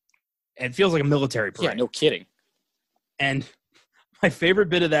 It feels like a military parade. Yeah, no kidding. And my favorite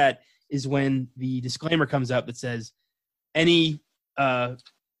bit of that is when the disclaimer comes up that says, any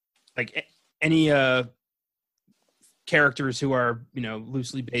characters who are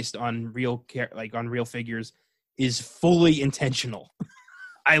loosely based on real figures is fully intentional.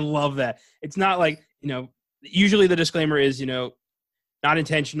 I love that. It's not like usually the disclaimer is not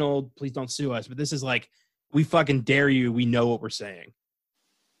intentional, please don't sue us, but this is like, we fucking dare you, we know what we're saying.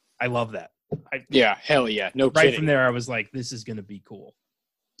 I love that. Yeah, hell yeah, no right kidding. From there I was like, this is gonna be cool.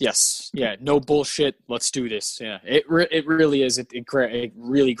 Yes. Yeah. No bullshit. Let's do this. Yeah. It really is. It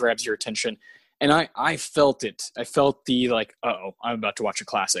really grabs your attention. And I felt it. I felt the like, uh-oh, I'm about to watch a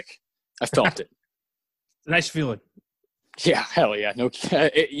classic. I felt it. It's a nice feeling. Yeah. Hell yeah. No,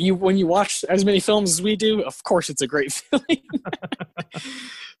 when you watch as many films as we do, of course it's a great feeling.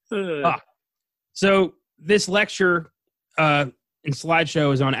 So this lecture and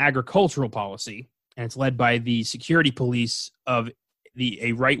slideshow is on agricultural policy, and it's led by the security police of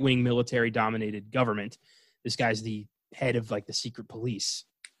a right-wing military-dominated government. This guy's the head of like the secret police,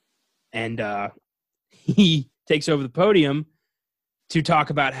 and he takes over the podium to talk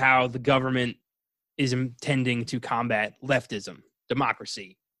about how the government is intending to combat leftism,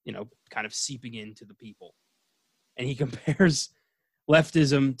 democracy, kind of seeping into the people. And he compares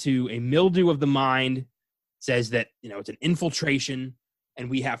leftism to a mildew of the mind, says that, it's an infiltration and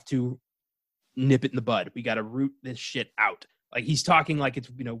we have to nip it in the bud. We got to root this shit out. Like he's talking like it's,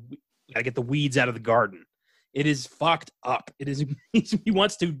 we got to get the weeds out of the garden. It is fucked up. It is, he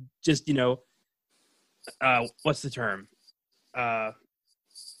wants to just, what's the term?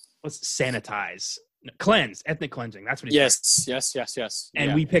 Let's sanitize, cleanse, ethnic cleansing. That's what he's saying. Yes.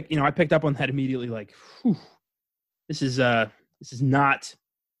 And yeah. I picked up on that immediately. Like, whew, this is not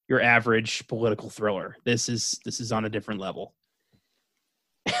your average political thriller. This is on a different level.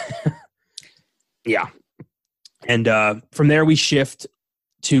 Yeah. And from there we shift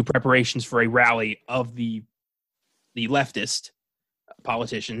to preparations for a rally of the leftist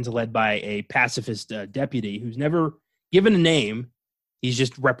politicians led by a pacifist deputy who's never given a name. He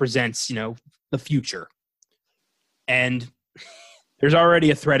just represents, the future. And there's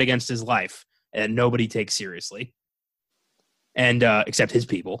already a threat against his life and nobody takes seriously. And except his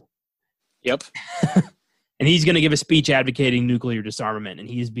people. Yep. And he's going to give a speech advocating nuclear disarmament. And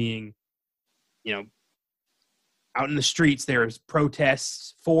he's being, out in the streets, there's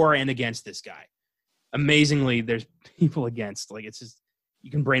protests for and against this guy. Amazingly, there's people against. Like, it's just, you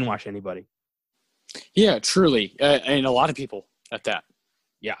can brainwash anybody. Yeah, truly. And a lot of people at that.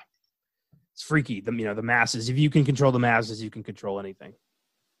 Yeah. It's freaky. The masses. If you can control the masses, you can control anything.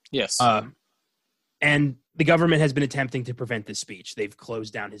 Yes. And the government has been attempting to prevent this speech. They've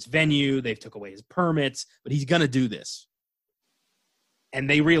closed down his venue. They've took away his permits. But he's going to do this. And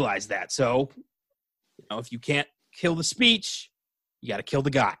they realize that. So, if you can't kill the speech, you got to kill the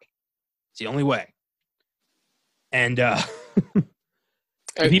guy. It's the only way. And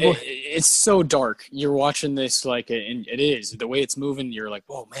it's so dark. You're watching this and it is. The way it's moving, you're like,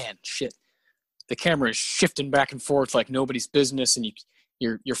 whoa, man, shit. The camera is shifting back and forth like nobody's business, and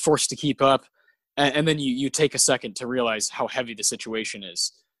you're forced to keep up. And then you take a second to realize how heavy the situation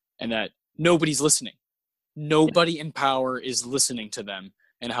is and that nobody's listening. Nobody in power is listening to them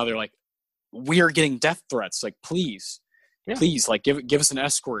and how they're like, we are getting death threats. Like, please, like give us an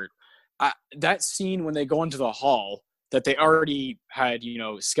escort. That scene when they go into the hall that they already had,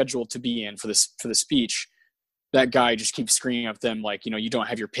 scheduled to be in for the speech, that guy just keeps screaming at them like, you don't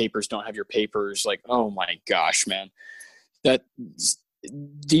have your papers, Like, oh my gosh, man. That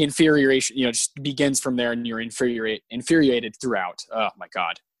the infuriation, just begins from there, and you're infuriated throughout. Oh my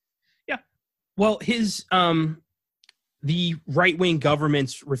God. Yeah. Well, his the right-wing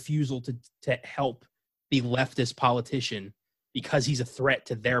government's refusal to help the leftist politician because he's a threat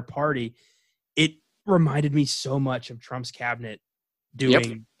to their party, it reminded me so much of Trump's cabinet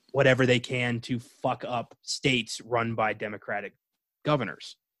doing whatever they can to fuck up states run by Democratic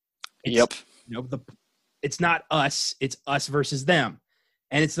governors. It's not us, it's us versus them.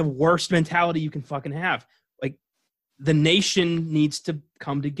 And it's the worst mentality you can fucking have. Like, the nation needs to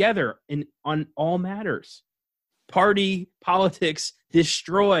come together on all matters. Party, politics,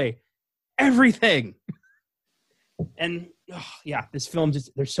 destroy everything. And this film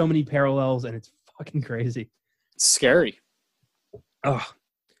there's so many parallels and it's fucking crazy. It's scary.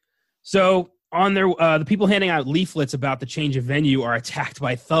 So on their the people handing out leaflets about the change of venue are attacked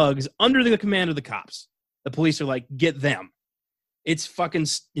by thugs under the command of the cops. The police are like, get them. It's fucking,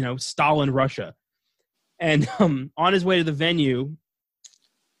 Stalin Russia. And on his way to the venue,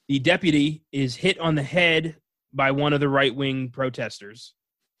 the deputy is hit on the head by one of the right-wing protesters,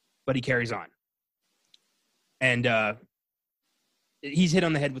 but he carries on. And he's hit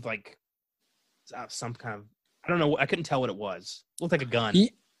on the head with some kind of, I don't know, I couldn't tell what it was. It looked like a gun.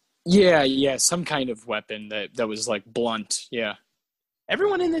 Yeah, some kind of weapon that was blunt. Yeah.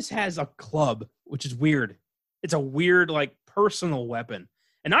 Everyone in this has a club, which is weird. It's a weird personal weapon.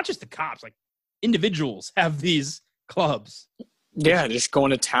 And not just the cops, individuals have these clubs. Yeah, just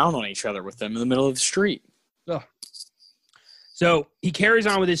going to town on each other with them in the middle of the street. Ugh. So he carries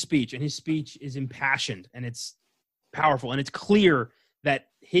on with his speech, and his speech is impassioned, and it's powerful, and it's clear that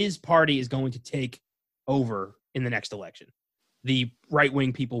his party is going to take over in the next election. The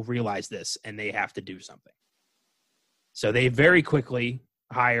right-wing people realize this, and they have to do something. So they very quickly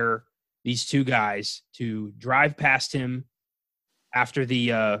hire these two guys to drive past him after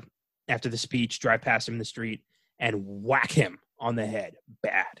the speech, drive past him in the street, and whack him on the head.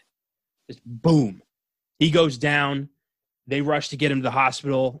 Bad. Just boom. He goes down. They rush to get him to the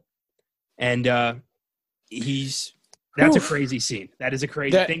hospital, and that's a crazy scene. That is a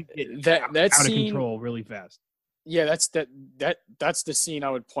crazy thing. Out of control really fast. Yeah, that's the scene I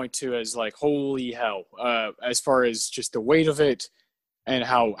would point to as like, holy hell, as far as just the weight of it and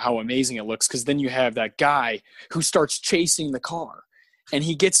how amazing it looks. Because then you have that guy who starts chasing the car, and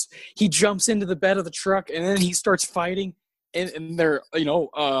he jumps into the bed of the truck, and then he starts fighting. And they're, I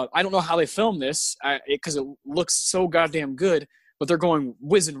don't know how they filmed this because it looks so goddamn good, but they're going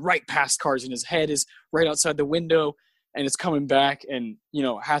whizzing right past cars, and his head is right outside the window, and it's coming back. And,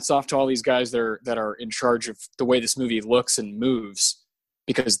 hats off to all these guys that are in charge of the way this movie looks and moves,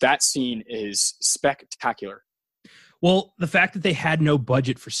 because that scene is spectacular. Well, the fact that they had no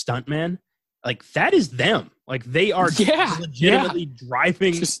budget for stuntman, like, that is them. Like, they are legitimately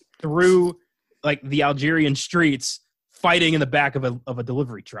driving through, like, the Algerian streets, fighting in the back of a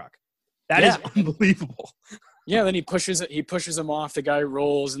delivery truck. That is unbelievable. Yeah, then he pushes him off, the guy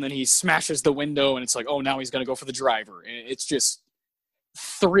rolls, and then he smashes the window, and it's like, oh, now he's going to go for the driver. And it's just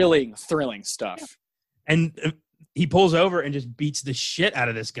thrilling stuff. And he pulls over and just beats the shit out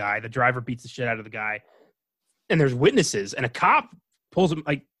of this guy. The driver beats the shit out of the guy. And there's witnesses, and a cop pulls him,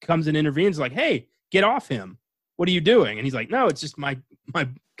 like, comes and intervenes, like, hey, get off him. What are you doing? And he's like, no, it's just my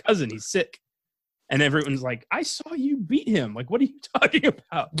cousin. He's sick. And everyone's like, I saw you beat him. Like, what are you talking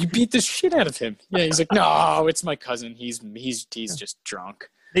about? You beat the shit out of him. Yeah, he's like, no, it's my cousin. He's just drunk.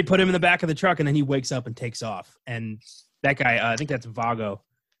 They put him in the back of the truck, and then he wakes up and takes off. And that guy, I think that's Vago.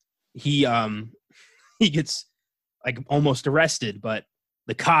 He gets, like, almost arrested. But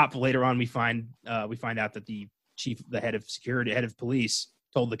the cop, later on, we find out that the head of security, head of police,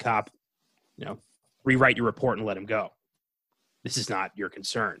 told the cop, rewrite your report and let him go. This is not your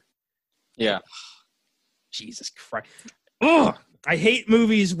concern. Yeah. Jesus Christ. Oh, I hate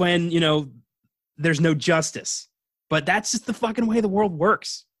movies when, there's no justice. But that's just the fucking way the world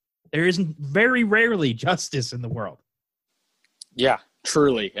works. There isn't very rarely justice in the world. Yeah,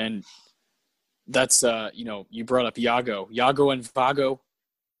 truly. And that's, you brought up Iago. Iago and Vago,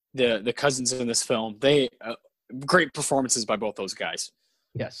 the cousins in this film, they great performances by both those guys.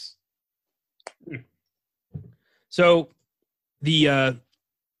 Yes. So the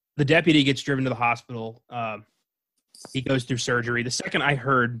deputy gets driven to the hospital. He goes through surgery. The second I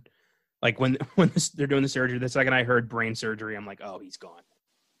heard, like, when they're doing the surgery, the second I heard brain surgery, I'm like, oh, he's gone.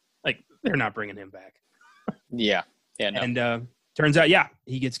 Like, they're not bringing him back. Yeah. No. And turns out,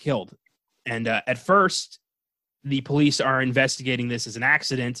 he gets killed. And at first, the police are investigating this as an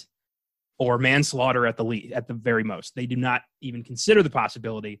accident or manslaughter at the very most. They do not even consider the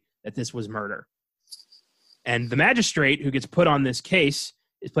possibility that this was murder. And the magistrate who gets put on this case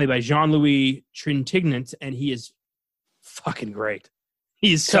is played by Jean-Louis Trintignant, and he is fucking great.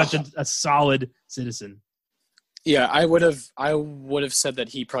 He's such a solid citizen. Yeah, I would have said that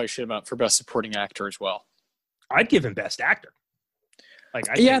he probably should have been up for Best Supporting Actor as well. I'd give him Best Actor.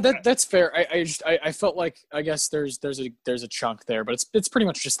 That's fair. I felt like, I guess there's a chunk there, but it's pretty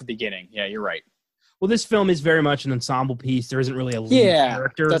much just the beginning. Yeah, you're right. Well, this film is very much an ensemble piece. There isn't really a lead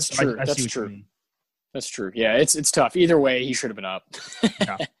character. That's true. That's true. That's true. Yeah, it's tough. Either way, he should have been up.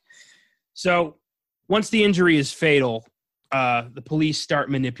 Yeah. So once the injury is fatal, the police start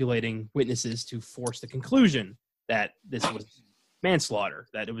manipulating witnesses to force the conclusion that this was manslaughter,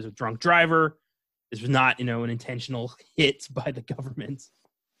 that it was a drunk driver. This was not, an intentional hit by the government.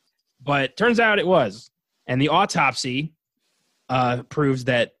 But turns out it was. And the autopsy proves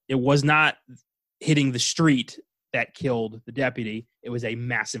that it was not hitting the street that killed the deputy. It was a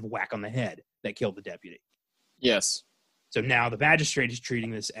massive whack on the head that killed the deputy. Yes. So now the magistrate is treating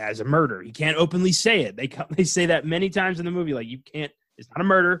this as a murder. He can't openly say it. They say that many times in the movie, like, you can't, it's not a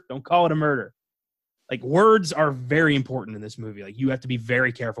murder. Don't call it a murder. Like, words are very important in this movie. Like, you have to be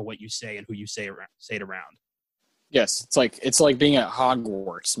very careful what you say and who you say it around. Yes. It's like being at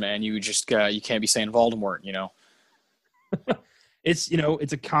Hogwarts, man. You just, you can't be saying Voldemort, It's,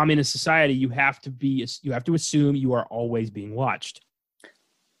 it's a communist society. You have to assume you are always being watched.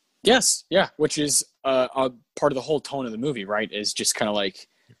 Yes, yeah, which is a part of the whole tone of the movie, right? Is just kind of like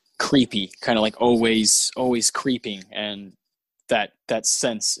creepy, kind of like always creeping, and that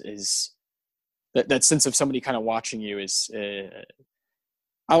sense is that sense of somebody kind of watching you is.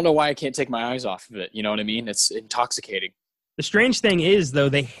 I don't know why I can't take my eyes off of it. You know what I mean? It's intoxicating. The strange thing is, though,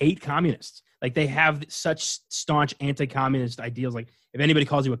 they hate communists. Like, they have such staunch anti-communist ideals. Like, if anybody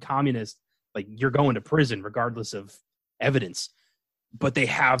calls you a communist, like, you're going to prison regardless of evidence. But they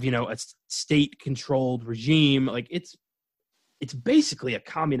have, a state-controlled regime. Like, it's basically a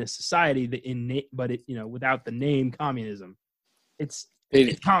communist society but without the name communism. It's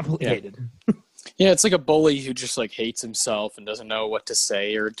complicated. Yeah, it's like a bully who just like hates himself and doesn't know what to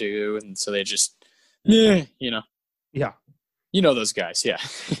say or do, and so they just, Yeah. those guys. Yeah.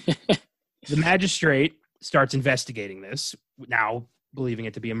 The magistrate starts investigating this, now believing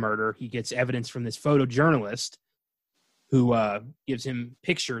it to be a murder. He gets evidence from this photojournalist who gives him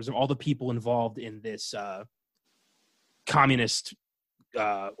pictures of all the people involved in this communist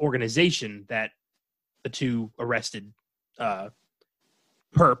organization that the two arrested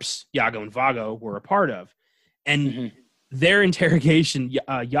perps, Yago and Vago, were a part of. And their interrogation,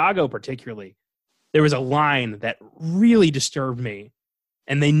 Yago particularly, there was a line that really disturbed me,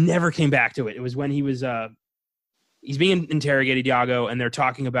 and they never came back to it. It was when he's being interrogated, Yago, and they're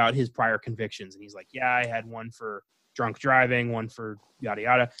talking about his prior convictions. And he's like, yeah, I had one for drunk driving, one for yada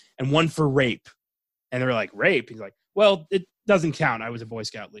yada, and one for rape. And they're like, rape? He's like, well, it doesn't count. I was a Boy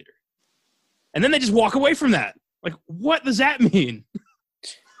Scout leader. And then they just walk away from that. Like, what does that mean?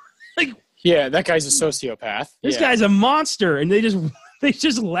 Like, yeah, that guy's a sociopath. This guy's a monster, and they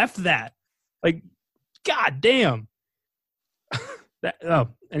just left that. Like, god damn.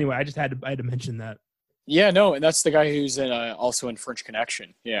 Anyway, I had to mention that. Yeah, no, and that's the guy who's also in French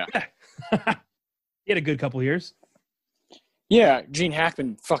Connection. Yeah. He had a good couple years. Yeah, Gene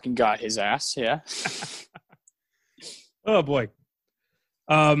Hackman fucking got his ass. Yeah. Oh boy.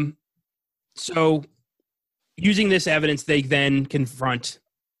 So using this evidence, they then confront.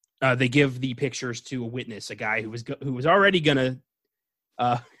 They give the pictures to a witness, a guy who was already gonna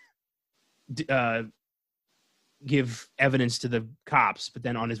give evidence to the cops, but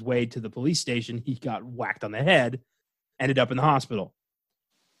then on his way to the police station, he got whacked on the head, ended up in the hospital.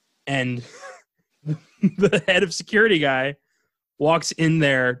 And the head of security guy walks in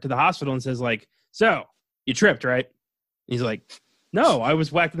there to the hospital and says, like, so, you tripped, right? And he's like, no, I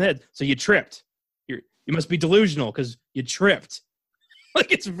was whacked in the head. So you tripped. You must be delusional because you tripped.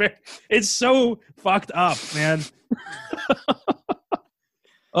 Like, it's so fucked up, man.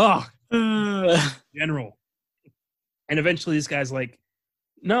 Oh, general. And eventually this guy's like,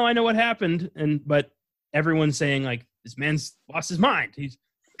 no, I know what happened. But everyone's saying, like, this man's lost his mind. He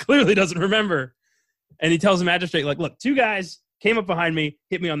clearly doesn't remember. And he tells the magistrate, like, look, two guys came up behind me,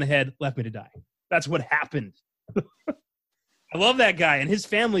 hit me on the head, left me to die. That's what happened. I love that guy. And his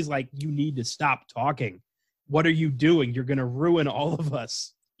family's like, you need to stop talking. What are you doing? You're going to ruin all of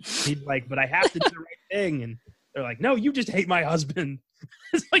us. He's like, but I have to do the right thing. And they're like, no, you just hate my husband.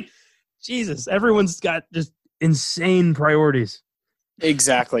 It's like, Jesus, everyone's got just insane priorities.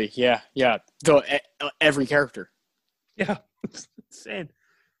 Exactly. Yeah. Yeah. Every character. Yeah. It's insane.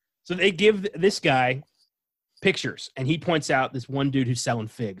 So they give this guy pictures, and he points out this one dude who's selling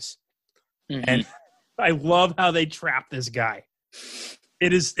figs. Mm-hmm. And I love how they trap this guy. I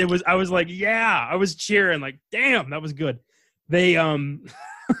was like, yeah, I was cheering, like, damn, that was good. They,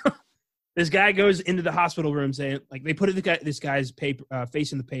 this guy goes into the hospital room saying, like, they put this guy's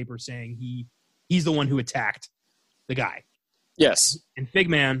face in the paper saying he's the one who attacked the guy. Yes. And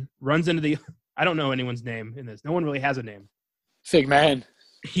Figman runs into I don't know anyone's name in this. No one really has a name. Figman.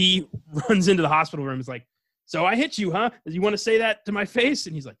 He runs into the hospital room. He's like, so I hit you, huh? You want to say that to my face?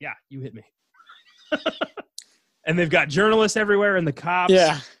 And he's like, yeah, you hit me. And they've got journalists everywhere and the cops.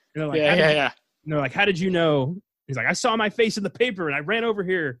 Yeah. And they're like, yeah. And they're like, how did you know? He's like, I saw my face in the paper and I ran over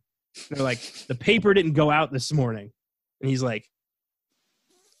here. And they're like, the paper didn't go out this morning. And he's like,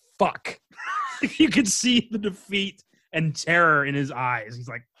 fuck. You could see the defeat and terror in his eyes. He's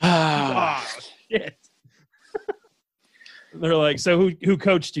like, oh, shit. They're like, so who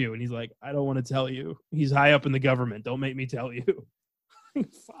coached you? And he's like, I don't want to tell you. He's high up in the government. Don't make me tell you.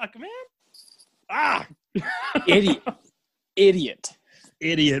 Fuck, man. Ah. Idiot,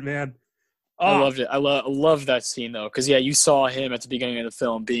 man. Oh. I loved it. I love that scene though, because you saw him at the beginning of the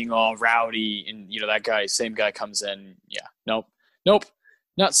film being all rowdy, and that same guy comes in. Yeah, nope,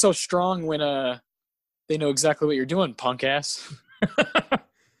 not so strong when they know exactly what you're doing, punk ass.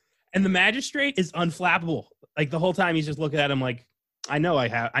 And the magistrate is unflappable. Like the whole time he's just looking at him like, I know I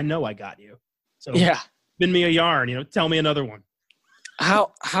got you. So yeah, spin me a yarn. Tell me another one.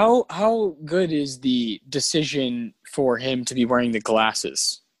 How good is the decision for him to be wearing the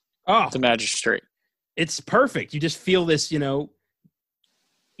glasses? Oh, the magistrate. It's perfect. You just feel this, you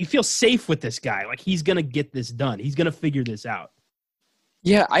feel safe with this guy. Like he's going to get this done. He's going to figure this out.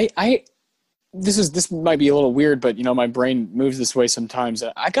 Yeah, I this might be a little weird, but my brain moves this way sometimes.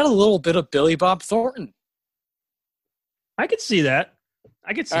 I got a little bit of Billy Bob Thornton. I could see that.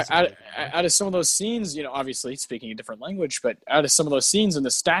 I could see out of some of those scenes, obviously speaking a different language, but out of some of those scenes and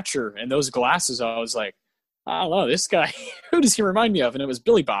the stature and those glasses, I was like, I don't know, this guy, who does he remind me of? And it was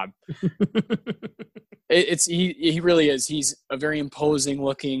Billy Bob. He really is. He's a very imposing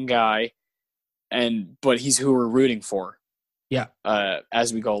looking guy, but he's who we're rooting for. Yeah.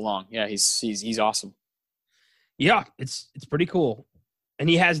 As we go along. Yeah, he's awesome. Yeah, it's pretty cool. And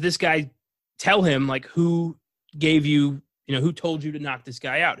he has this guy tell him like who gave you, who told you to knock this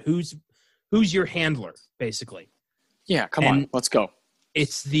guy out? Who's your handler, basically? Yeah, come on, let's go.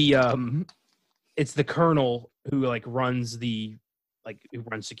 It's the colonel who runs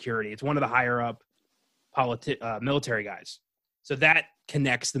security. It's one of the higher up military guys. So that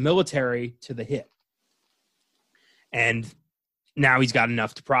connects the military to the hit. And now he's got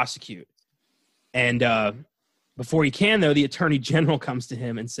enough to prosecute. And before he can, though, the attorney general comes to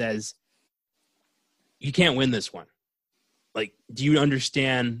him and says, you can't win this one. Do you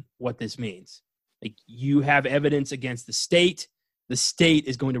understand what this means? You have evidence against the state. The state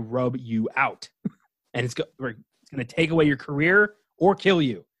is going to rub you out. And it's going to take away your career or kill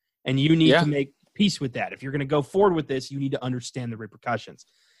you. And you need to make peace with that. If you're going to go forward with this, you need to understand the repercussions.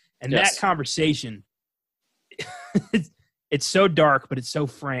 And that conversation, it's so dark, but it's so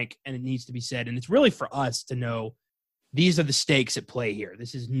frank, and it needs to be said. And it's really for us to know these are the stakes at play here.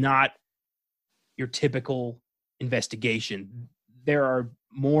 This is not your typical investigation. There are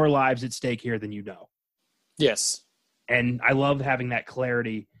more lives at stake here than you know. Yes. And I love having that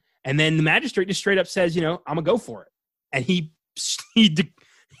clarity. And then the magistrate just straight up says, I'm going to go for it. And he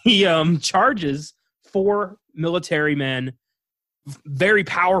charges 4 military men, very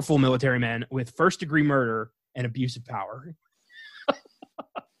powerful military men, with first-degree murder and abuse of power.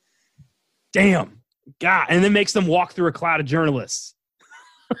 Damn. God. And then makes them walk through a cloud of journalists.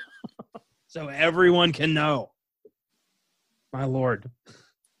 So everyone can know. My Lord.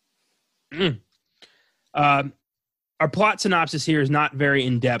 Our plot synopsis here is not very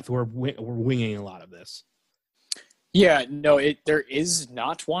in-depth. We're winging a lot of this. Yeah, no, there is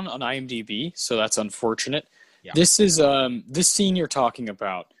not one on IMDb, so that's unfortunate. Yeah. This is this scene you're talking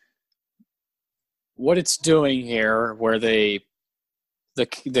about. What it's doing here, where the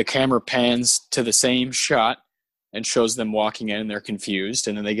camera pans to the same shot and shows them walking in, and they're confused,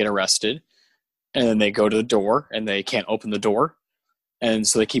 and then they get arrested, and then they go to the door, and they can't open the door, and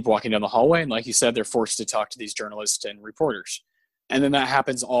so they keep walking down the hallway, and like you said, they're forced to talk to these journalists and reporters, and then that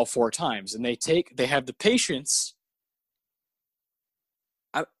happens all 4 times, and they have the patience.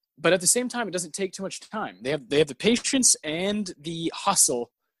 But at the same time, it doesn't take too much time. They have the patience and the hustle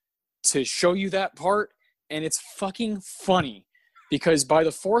to show you that part, and it's fucking funny because by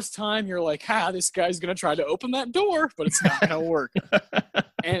the 4th time, you're like, this guy's gonna try to open that door, but it's not gonna work.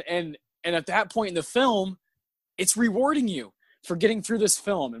 and at that point in the film, it's rewarding you for getting through this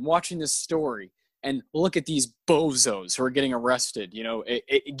film and watching this story. And look at these bozos who are getting arrested.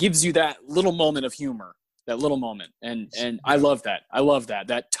 It gives you that little moment of humor. That little moment. And I love that.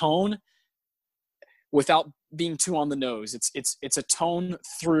 That tone without being too on the nose. It's a tone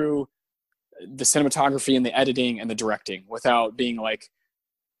through the cinematography and the editing and the directing without being like,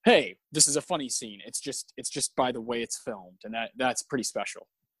 hey, this is a funny scene. It's just by the way it's filmed. And that's pretty special.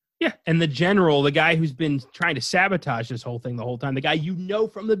 Yeah. And the general, the guy who's been trying to sabotage this whole thing the whole time, the guy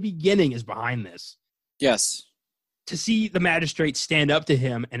from the beginning is behind this. Yes. To see the magistrate stand up to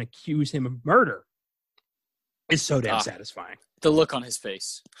him and accuse him of murder is so damn satisfying. The look on his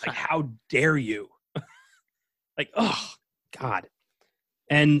face. Like, how dare you? Oh, God.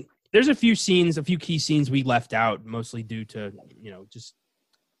 And there's a few key scenes we left out, mostly due to, just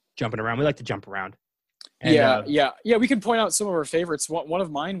jumping around. We like to jump around. And, yeah. We can point out some of our favorites. One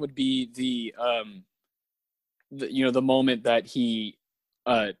of mine would be the moment that he,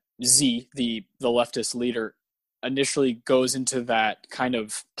 Z, the leftist leader, initially goes into that kind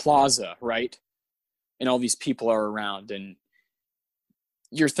of plaza, right? And all these people are around, and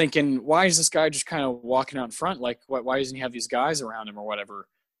you're thinking, why is this guy just kind of walking out in front? Like, why doesn't he have these guys around him or whatever?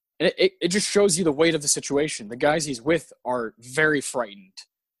 And it just shows you the weight of the situation. The guys he's with are very frightened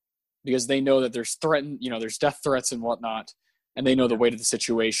because they know that there's there's death threats and whatnot, and they know the weight of the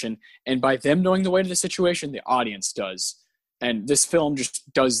situation. And by them knowing the weight of the situation, the audience does. And this film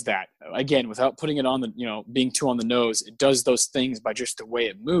just does that. Again, without putting it on being too on the nose, it does those things by just the way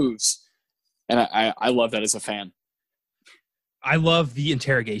it moves. And I love that as a fan. I love the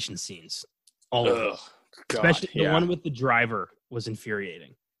interrogation scenes. All of them. Especially the one with the driver was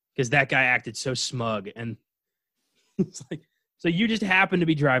infuriating because that guy acted so smug. And it's like, so you just happened to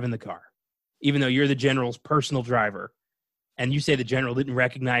be driving the car. even though you're the general's personal driver, and you say the general didn't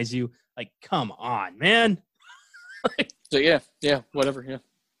recognize you. Like, come on, man. So yeah, whatever, yeah.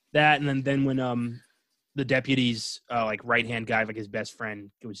 That, and then when the deputy's like right-hand guy, like his best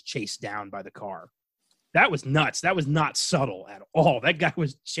friend, was chased down by the car. That was nuts. That was not subtle at all. That guy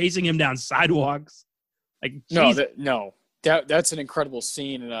was chasing him down sidewalks. Like, that's an incredible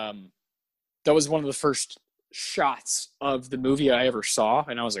scene, and that was one of the first shots of the movie I ever saw,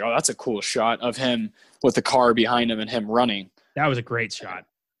 and I was like, oh, that's a cool shot of him with the car behind him and him running. That was a great shot.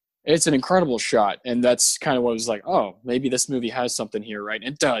 It's an incredible shot, and that's kind of what was like, oh, maybe this movie has something here, right?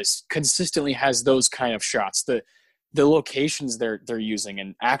 And it does. Consistently has those kind of shots. The locations they're using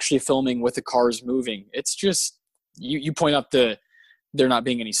and actually filming with the cars moving. It's just, you point out there not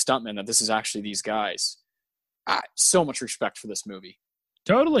being any stuntmen, that this is actually these guys. So much respect for this movie.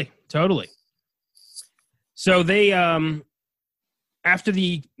 Totally. So they, after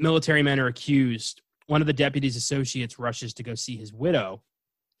the military men are accused, one of the deputy's associates rushes to go see his widow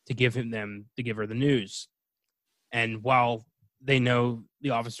to give her the news. And while they know the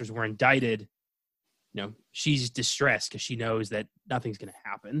officers were indicted, she's distressed because she knows that nothing's going to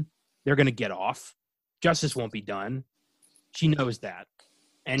happen. They're going to get off. Justice won't be done. She knows that.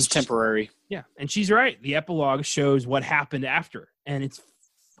 And it's temporary. Yeah. And she's right. The epilogue shows what happened after, and it's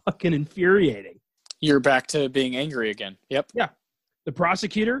fucking infuriating. You're back to being angry again. Yep. Yeah. The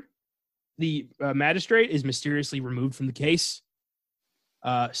prosecutor, the magistrate, is mysteriously removed from the case.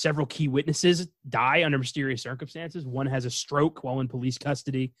 Several key witnesses die under mysterious circumstances. One has a stroke while in police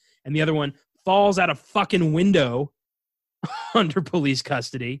custody, and the other one falls out a fucking window under police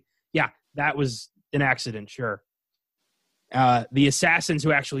custody. Yeah, that was an accident, sure. The assassins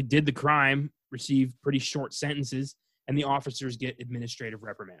who actually did the crime receive pretty short sentences, and the officers get administrative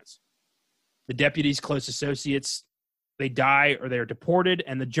reprimands. The deputy's close associates, they die or they're deported,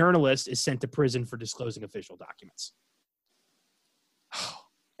 and the journalist is sent to prison for disclosing official documents.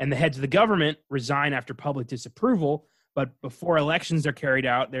 And the heads of the government resign after public disapproval, but before elections are carried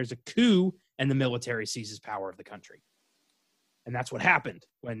out, there's a coup and the military seizes power of the country. And that's what happened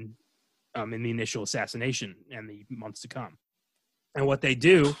when in the initial assassination and the months to come. And what they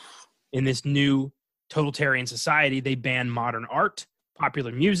do in this new totalitarian society, they ban modern art,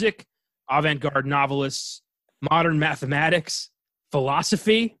 popular music, avant-garde novelists, modern mathematics,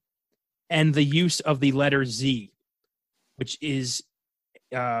 philosophy, and the use of the letter Z, which is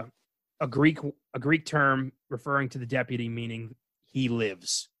a Greek term referring to the deputy, meaning he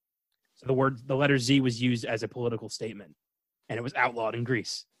lives. So the letter Z was used as a political statement, and it was outlawed in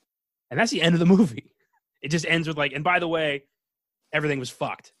Greece. And that's the end of the movie. It just ends with like, and by the way, everything was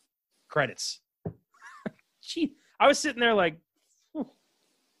fucked. Credits. Gee, I was sitting there like,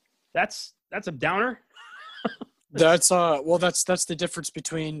 that's a downer. That's the difference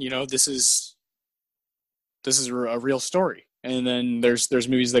between, this is a real story. And then there's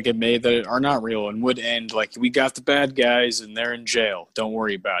movies that get made that are not real and would end like, we got the bad guys and they're in jail. Don't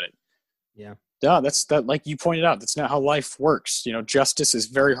worry about it. Yeah. Yeah, that like you pointed out, that's not how life works. Justice is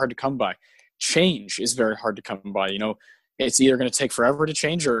very hard to come by. Change is very hard to come by. It's either going to take forever to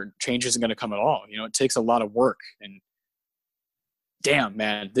change or change isn't going to come at all. It takes a lot of work. And damn,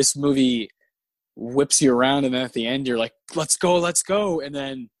 man, this movie whips you around, and then at the end you're like, let's go. And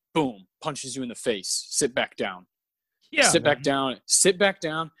then boom, punches you in the face. Sit back down. Yeah. Sit back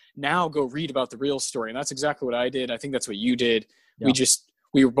down. Now go read about the real story. And that's exactly what I did. I think that's what you did. Yeah.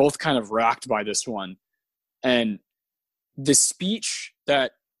 We were both kind of rocked by this one. And the speech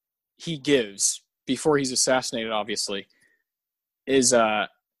that he gives before he's assassinated, obviously, is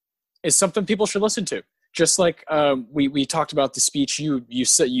something people should listen to. Just like we talked about the speech you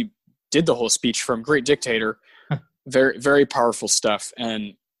said, you did the whole speech from Great Dictator. Very, very powerful stuff.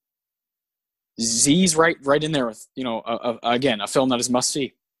 And Z's right in there with, again, a film that is must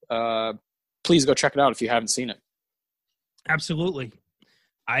see. Please go check it out if you haven't seen it. Absolutely.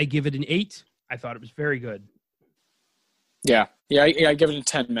 I give it an 8. I thought it was very good. Yeah, I give it a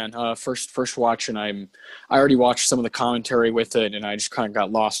 10, man. First watch, and I already watched some of the commentary with it, and I just kind of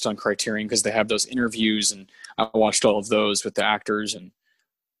got lost on Criterion because they have those interviews, and I watched all of those with the actors, and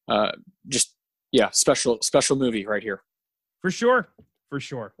special movie right here. For sure.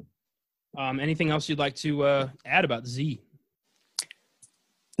 Anything else you'd like to add about Z?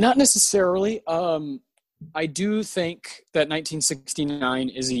 Not necessarily. I do think that 1969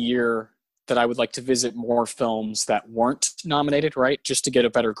 is a year that I would like to visit more films that weren't nominated, right? Just to get a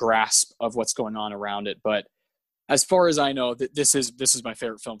better grasp of what's going on around it. But as far as I know, this is my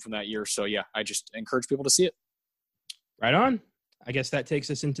favorite film from that year. So yeah, I just encourage people to see it. Right on. I guess that takes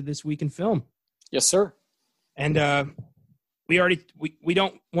us into This Week in Film. Yes, sir. And we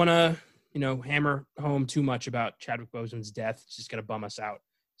don't want to hammer home too much about Chadwick Boseman's death. It's just going to bum us out.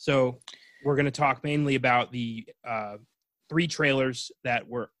 So we're going to talk mainly about the 3 trailers that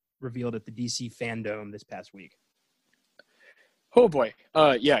were revealed at the DC Fandom this past week. Oh boy.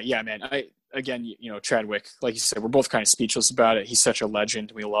 Yeah, man. Chadwick, like you said, we're both kind of speechless about it. He's such a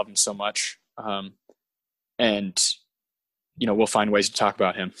legend. We love him so much. And we'll find ways to talk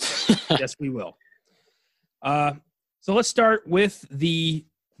about him. Yes, we will. So let's start with the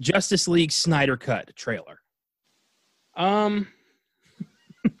Justice League Snyder Cut trailer. I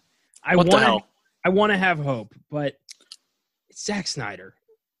want to have hope, but it's Zack Snyder,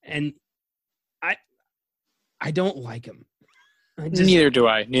 and I don't like him. Neither do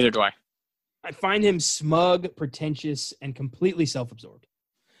I. I find him smug, pretentious, and completely self-absorbed.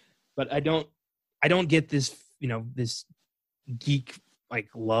 But I don't get this, this geek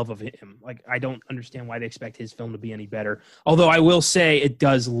love of him. I don't understand why they expect his film to be any better. Although I will say it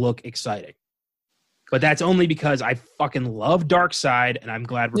does look exciting. But that's only because I fucking love Darkseid, and I'm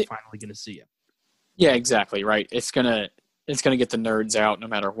glad we're finally going to see it. Yeah, exactly, right. It's gonna get the nerds out no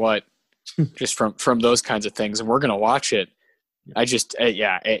matter what, just from those kinds of things, and we're gonna watch it.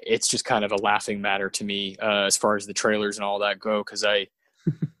 It's just kind of a laughing matter to me as far as the trailers and all that go, because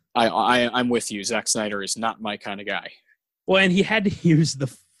I'm with you. Zack Snyder is not my kind of guy. Well, and he had to use the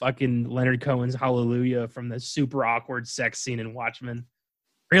fucking Leonard Cohen's Hallelujah from the super awkward sex scene in Watchmen.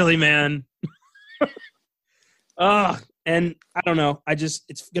 Really, man? And I don't know. It's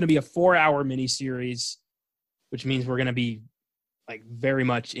going to be a 4-hour miniseries, which means we're going to be very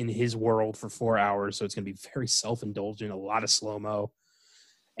much in his world for 4 hours. So it's going to be very self-indulgent, a lot of slow-mo.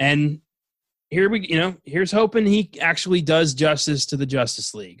 And here's hoping he actually does justice to the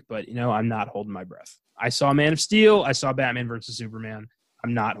Justice League. But, I'm not holding my breath. I saw Man of Steel. I saw Batman versus Superman.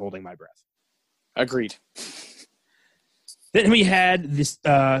 I'm not holding my breath. Agreed. Then we had this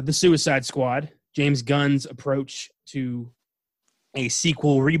the Suicide Squad, James Gunn's approach to a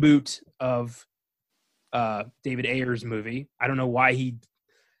sequel reboot of David Ayer's movie. I don't know why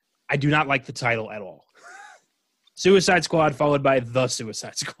I do not like the title at all. Suicide Squad followed by The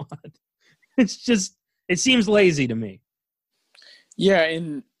Suicide Squad. It seems lazy to me. Yeah,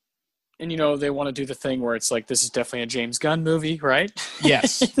 and they want to do the thing where it's this is definitely a James Gunn movie, right?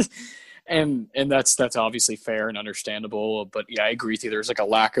 Yes. and that's obviously fair and understandable, but yeah, I agree with you. There's a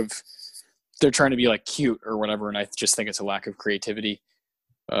lack of, they're trying to be cute or whatever, and I just think it's a lack of creativity.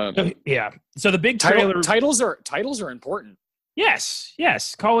 Yeah. So the big trailer titles are important. Yes.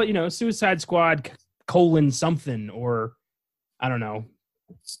 Call it, Suicide Squad : something, or I don't know.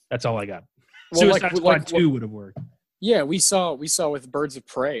 That's all I got. Well, Suicide Squad 2 would have worked. Yeah, we saw with Birds of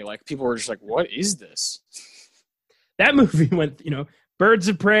Prey, people were just what is this? That movie went, Birds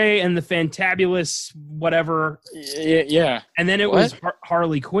of Prey and the Fantabulous whatever. Yeah. And then it was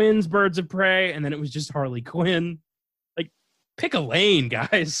Harley Quinn's Birds of Prey, and then it was just Harley Quinn. Pick a lane,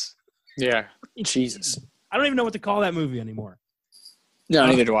 guys. Yeah. Jesus. I don't even know what to call that movie anymore. No,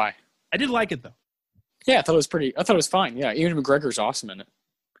 neither do I. I did like it, though. Yeah, I thought it was fine. Yeah, Ewan McGregor's awesome in it.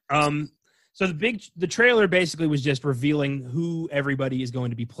 So the trailer basically was just revealing who everybody is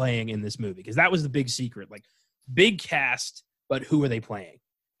going to be playing in this movie, because that was the big secret. Big cast, but who are they playing?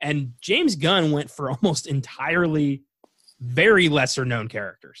 And James Gunn went for almost entirely very lesser known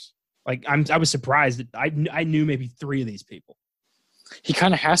characters. I was surprised that I knew maybe 3 of these people. He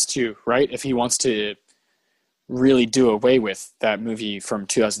kind of has to, right? If he wants to really do away with that movie from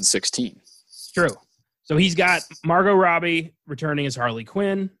 2016. True. So he's got Margot Robbie returning as Harley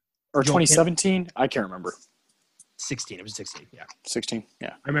Quinn. Or 2017? I can't remember. 16. It was 16, yeah. 16,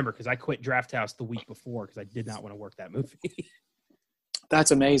 yeah. I remember because I quit Draft House the week before because I did not want to work that movie.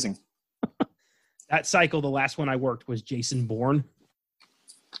 That's amazing. That cycle, the last one I worked was Jason Bourne.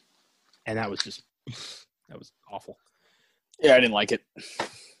 And that was awful. Yeah, I didn't like it.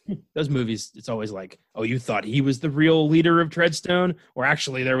 Those movies, it's always oh, you thought he was the real leader of Treadstone? Or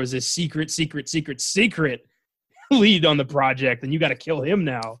actually there was this secret lead on the project, and you got to kill him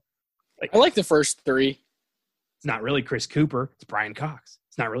now. I like the first 3. It's not really Chris Cooper. It's Brian Cox.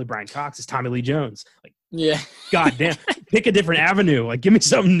 It's not really Brian Cox. It's Tommy Lee Jones. Yeah. God damn. Pick a different avenue. Give me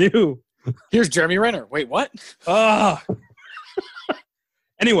something new. Here's Jeremy Renner. Wait, what?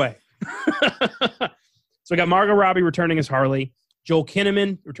 Anyway. So we got Margot Robbie returning as Harley. Joel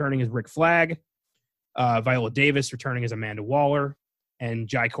Kinnaman returning as Rick Flag. Viola Davis returning as Amanda Waller. And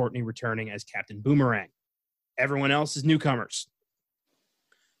Jai Courtney returning as Captain Boomerang. Everyone else is newcomers.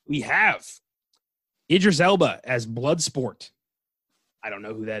 We have Idris Elba as Bloodsport. I don't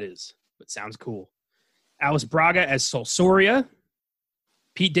know who that is, but sounds cool. Alice Braga as Solsoria.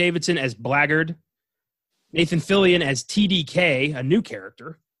 Pete Davidson as Blackguard. Nathan Fillion as TDK, a new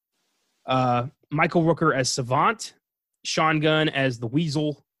character. Michael Rooker as Savant, Sean Gunn as the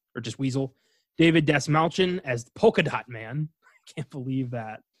Weasel, or just Weasel, David Dastmalchian as the Polka Dot Man. I can't believe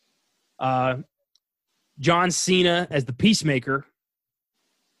that. John Cena as the Peacemaker,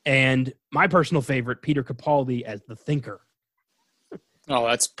 and my personal favorite, Peter Capaldi as the Thinker. Oh,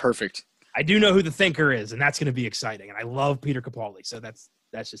 that's perfect. I do know who the Thinker is, and that's going to be exciting. And I love Peter Capaldi, so that's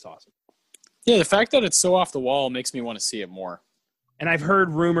just awesome. Yeah, the fact that it's so off the wall makes me want to see it more. And I've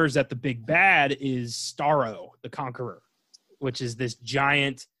heard rumors that the big bad is Starro, the Conqueror, which is this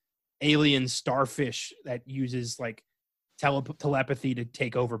giant alien starfish that uses like telepathy to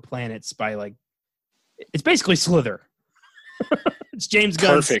take over planets by like, it's basically Slither. It's James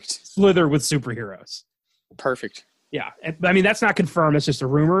Gunn's Slither with superheroes. Perfect. Yeah. I mean, that's not confirmed. It's just a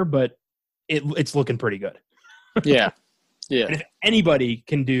rumor, but it's looking pretty good. Yeah. Yeah. And if anybody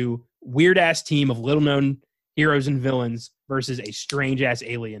can do weird-ass team of little-known heroes and villains versus a strange-ass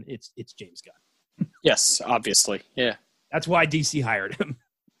alien, it's James Gunn. Yes, obviously. Yeah. That's why DC hired him.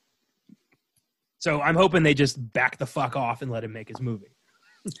 So I'm hoping they just back the fuck off and let him make his movie.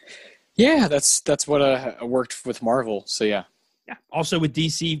 Yeah, that's what worked with Marvel. So yeah. Yeah. Also with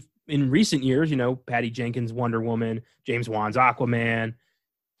DC in recent years, Patty Jenkins' Wonder Woman, James Wan's Aquaman,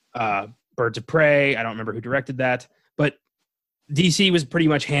 Birds of Prey. I don't remember who directed that, but DC was pretty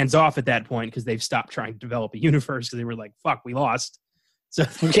much hands off at that point because they've stopped trying to develop a universe because they were like, "Fuck, we lost." So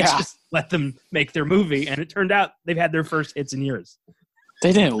they just let them make their movie, and it turned out they've had their first hits in years.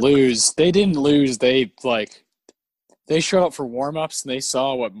 They didn't lose. They showed up for warm-ups and they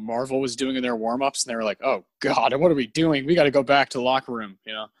saw what Marvel was doing in their warm-ups and they were like, "Oh God, what are we doing? We got to go back to the locker room."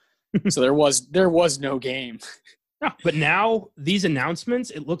 So there was no game. No, but now these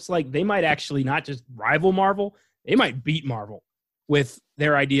announcements, it looks like they might actually not just rival Marvel, they might beat Marvel with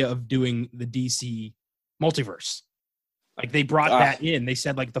their idea of doing the DC multiverse. Like they brought that in. They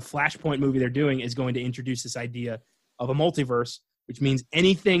said like the Flashpoint movie they're doing is going to introduce this idea of a multiverse, which means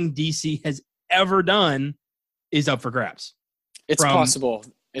anything DC has ever done is up for grabs. It's possible.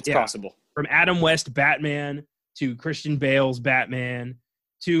 It's possible. From Adam West Batman to Christian Bale's Batman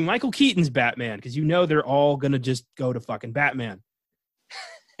to Michael Keaton's Batman, because they're all going to just go to fucking Batman.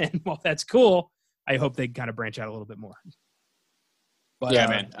 And while that's cool, I hope they kind of branch out a little bit more. But, yeah,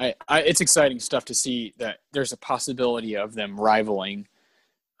 man. It's exciting stuff to see that there's a possibility of them rivaling,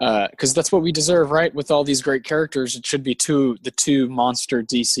 because that's what we deserve, right? With all these great characters, it should be the two monster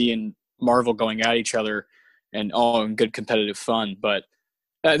DC and Marvel going at each other and all in good competitive fun. But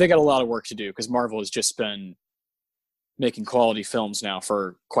they got a lot of work to do because Marvel has just been making quality films now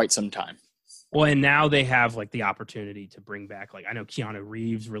for quite some time. Well, and now they have like the opportunity to bring back, like I know Keanu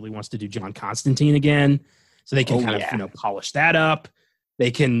Reeves really wants to do John Constantine again, so they can of polish that up.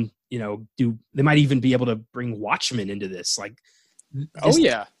 They can they might even be able to bring Watchmen into this. Like,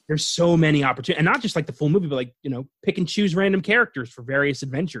 there's so many opportunities, and not just like the full movie, but like pick and choose random characters for various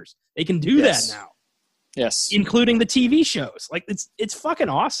adventures. They can do that now. Yes, including the TV shows. Like it's fucking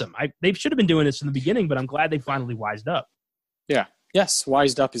awesome. They should have been doing this from the beginning, but I'm glad they finally wised up. Yeah. Yes,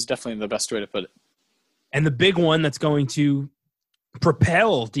 wised up is definitely the best way to put it. And the big one that's going to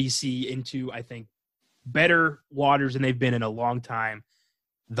propel DC into, I think, better waters than they've been in a long time,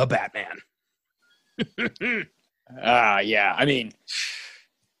 the Batman. Yeah. I mean,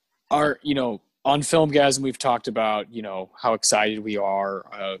 on Filmgasm, we've talked about, how excited we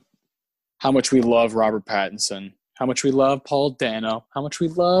are, how much we love Robert Pattinson, how much we love Paul Dano, how much we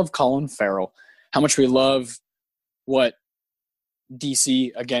love Colin Farrell, how much we love what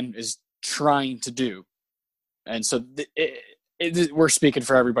DC, again, is trying to do. And so we're speaking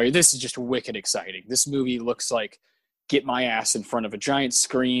for everybody. This is just wicked exciting. This movie looks like get my ass in front of a giant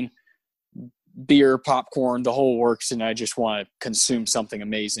screen, beer, popcorn, the whole works, and I just want to consume something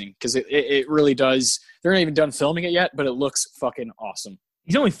amazing because it really does. They're not even done filming it yet, but it looks fucking awesome.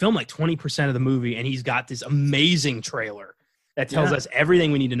 He's only filmed like 20% of the movie, and he's got this amazing trailer that tells us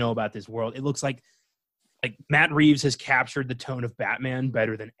everything we need to know about this world. It looks like Matt Reeves has captured the tone of Batman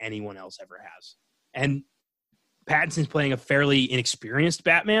better than anyone else ever has. And Pattinson's playing a fairly inexperienced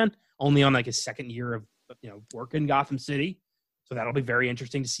Batman, only on like his second year of work in Gotham City. So that'll be very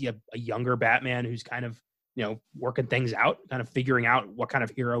interesting to see a younger Batman who's kind of, working things out, kind of figuring out what kind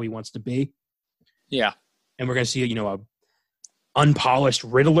of hero he wants to be. Yeah. And we're going to see, a unpolished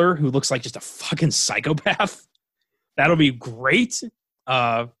Riddler who looks like just a fucking psychopath. That'll be great.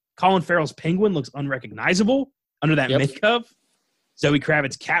 Colin Farrell's Penguin looks unrecognizable under that makeup. Zoe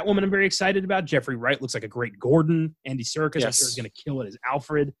Kravitz Catwoman I'm very excited about. Jeffrey Wright looks like a great Gordon. Andy Serkis I'm sure is going to kill it as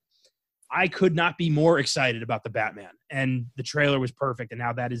Alfred. I could not be more excited about the Batman. And the trailer was perfect. And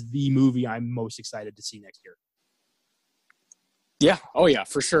now that is the movie I'm most excited to see next year. Yeah. Oh yeah,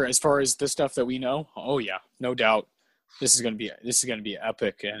 for sure. As far as the stuff that we know, oh yeah, no doubt. This is gonna be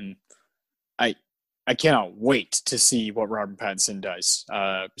epic, and I I cannot wait to see what Robert Pattinson does.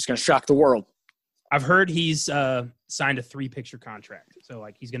 It's gonna shock the world. I've heard he's signed a 3-picture contract. So,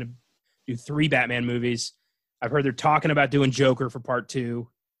 like, he's going to do 3 Batman movies. I've heard they're talking about doing Joker for part 2.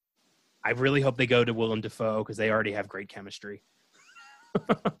 I really hope they go to Willem Dafoe because they already have great chemistry.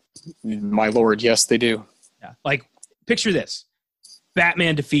 My lord, yes, they do. Yeah. Like, picture this.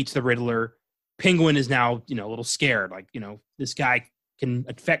 Batman defeats the Riddler. Penguin is now, a little scared. Like, this guy can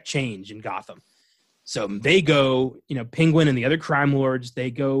affect change in Gotham. So they go, Penguin and the other crime lords, they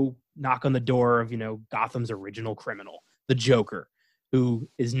go knock on the door of, Gotham's original criminal, the Joker, who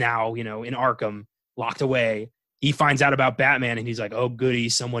is now, in Arkham, locked away. He finds out about Batman and he's like, oh, goody,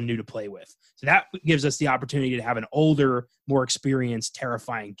 someone new to play with. So that gives us the opportunity to have an older, more experienced,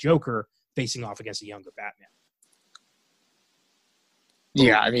 terrifying Joker facing off against a younger Batman.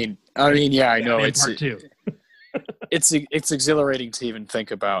 Yeah, I mean, yeah, I know. Batman part 2. it's exhilarating to even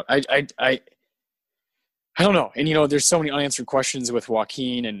think about. I don't know. And, there's so many unanswered questions with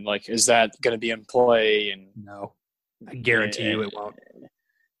Joaquin, and, like, is that going to be in play? And no, I guarantee you it won't.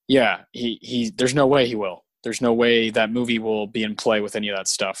 Yeah, there's no way he will. There's no way that movie will be in play with any of that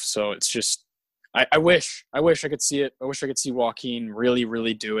stuff. So it's just, I wish I could see it. I wish I could see Joaquin really,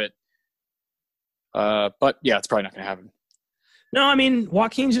 really do it. But yeah, it's probably not going to happen. No, I mean,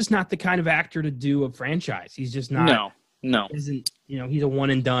 Joaquin's just not the kind of actor to do a franchise. He's just not. No. Isn't, he's a one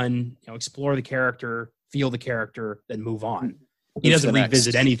and done, explore the character, feel the character, then move on. He doesn't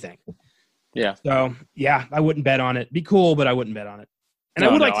revisit anything. Yeah. So, yeah, I wouldn't bet on it. Be cool, but I wouldn't bet on it. And I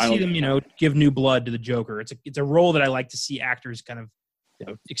would like to see them, give new blood to the Joker. It's a role that I like to see actors kind of,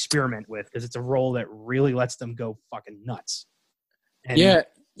 experiment with, because it's a role that really lets them go fucking nuts. And yeah,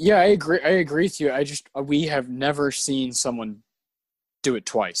 I agree. I agree with you. We have never seen someone do it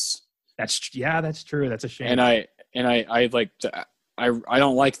twice. That's true. That's a shame. And I like I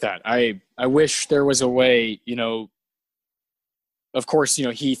don't like that. I wish there was a way, of course,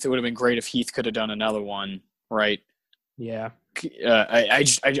 Heath, it would have been great if Heath could have done another one, right? Yeah.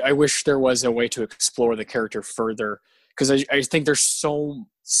 I wish there was a way to explore the character further, because I think there's so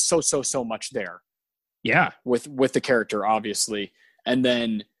much there. Yeah. With the character, obviously. And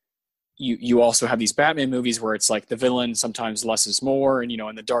then you also have these Batman movies where it's like the villain, sometimes less is more. And,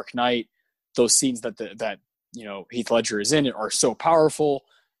 in The Dark Knight, those scenes that Heath Ledger is in it are so powerful.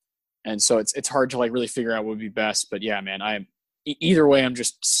 And so it's hard to, like, really figure out what would be best. But yeah, man, either way, I'm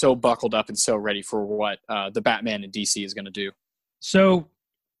just so buckled up and so ready for what the Batman in DC is going to do. So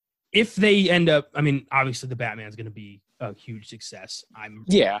if they end up, obviously the Batman's going to be a huge success.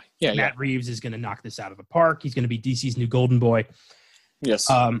 Matt Reeves is going to knock this out of the park. He's going to be DC's new golden boy. Yes.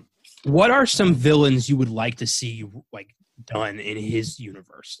 What are some villains you would like to see, like, done in his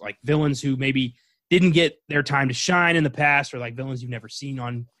universe? Like, villains who maybe didn't get their time to shine in the past, or like villains you've never seen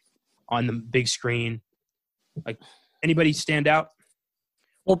on the big screen. Like, anybody stand out?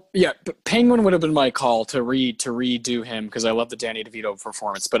 Well, yeah, Penguin would have been my call to redo him, because I love the Danny DeVito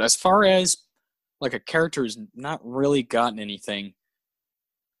performance. But as far as, like, a character who's not really gotten anything,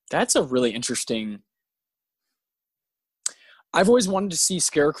 that's a really interesting. I've always wanted to see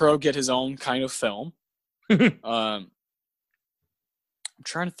Scarecrow get his own kind of film. I'm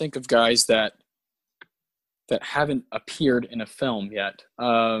trying to think of guys that haven't appeared in a film yet.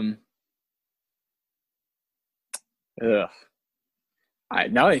 Now that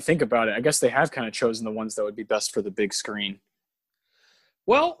I think about it, I guess they have kind of chosen the ones that would be best for the big screen.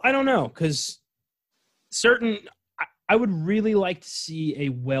 Well, I don't know, because I would really like to see a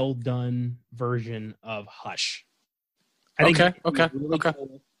well-done version of Hush. Okay.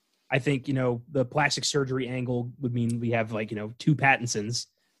 Cool. I think, the plastic surgery angle would mean we have, like, 2 Pattinsons.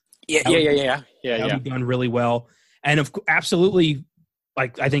 Yeah. That would be done really well. And absolutely,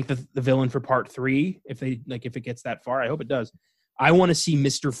 like, I think the villain for part 3, if it gets that far, I hope it does. I want to see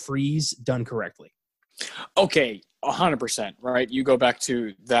Mr. Freeze done correctly. Okay, 100%. Right, you go back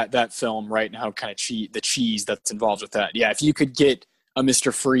to that film, right, and how kind of the cheese that's involved with that. Yeah, if you could get a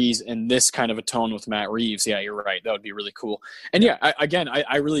Mr. Freeze in this kind of a tone with Matt Reeves, yeah, you're right. That would be really cool. And yeah,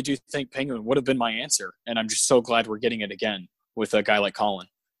 I really do think Penguin would have been my answer, and I'm just so glad we're getting it again with a guy like Colin.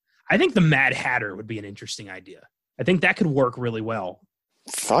 I think the Mad Hatter would be an interesting idea. I think that could work really well.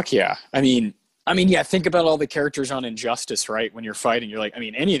 Fuck yeah. I mean, yeah, think about all the characters on Injustice, right? When you're fighting, you're like,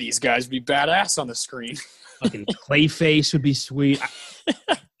 any of these guys would be badass on the screen. Fucking Clayface would be sweet.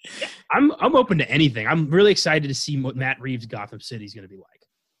 I'm open to anything. I'm really excited to see what Matt Reeves' Gotham City is going to be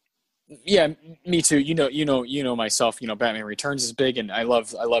like. Yeah, me too. Myself. Batman Returns is big, and I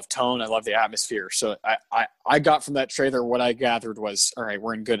love tone. I love the atmosphere. So I got from that trailer what I gathered was, all right,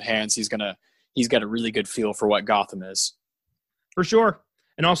 we're in good hands. He's got a really good feel for what Gotham is. For sure.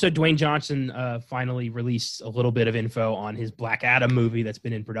 And also, Dwayne Johnson finally released a little bit of info on his Black Adam movie that's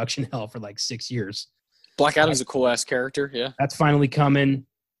been in production hell for like 6 years. Black Adam's a cool ass character. Yeah, that's finally coming.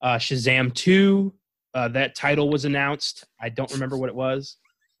 Shazam 2. That title was announced. I don't remember what it was.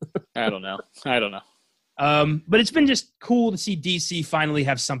 I don't know. But it's been just cool to see DC finally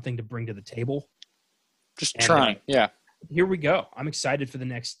have something to bring to the table. Just trying. Yeah. Here we go. I'm excited for the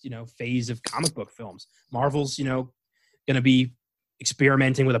next, phase of comic book films. Marvel's, going to be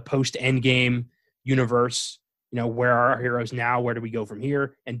experimenting with a post-Endgame universe. Where are our heroes now? Where do we go from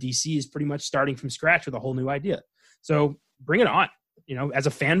here? And DC is pretty much starting from scratch with a whole new idea. So bring it on. As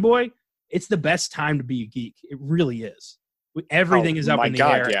a fanboy, it's the best time to be a geek. It really is. Everything is up in the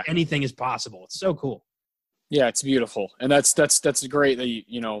air. Yeah. Anything is possible. It's so cool. Yeah, it's beautiful. And that's great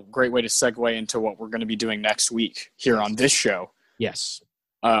that great way to segue into what we're going to be doing next week here on this show. Yes.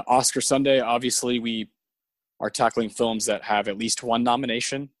 Oscar Sunday, obviously we are tackling films that have at least one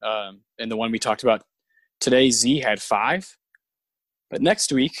nomination. And the one we talked about today, Z, had 5. But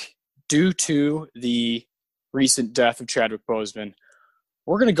next week, due to the recent death of Chadwick Boseman,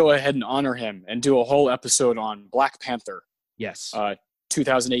 we're going to go ahead and honor him and do a whole episode on Black Panther. Yes.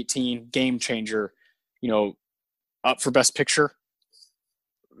 2018 game changer, up for Best Picture.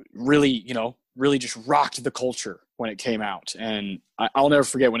 Really just rocked the culture when it came out. And I'll never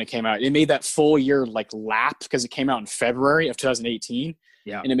forget when it came out. It made that full year lap because it came out in February of 2018.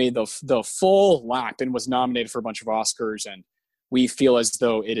 Yeah. And it made the full lap and was nominated for a bunch of Oscars. And we feel as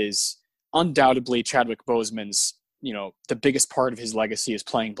though it is undoubtedly Chadwick Boseman's, the biggest part of his legacy is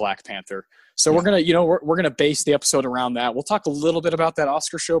playing Black Panther. So we're gonna base the episode around that. We'll talk a little bit about that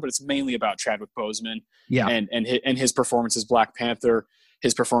Oscar show, but it's mainly about Chadwick Boseman, and his performance as Black Panther,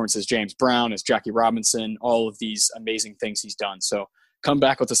 his performance as James Brown, as Jackie Robinson, all of these amazing things he's done. So come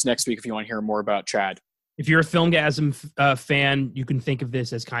back with us next week if you want to hear more about Chad. If you're a Filmgasm fan, you can think of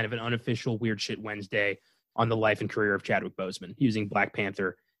this as kind of an unofficial Weird Shit Wednesday on the life and career of Chadwick Boseman, using Black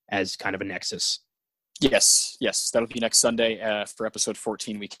Panther as kind of a nexus. Yes, that'll be next Sunday for episode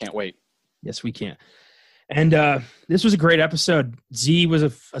 14. We can't wait. Yes, we can. And this was a great episode. Z was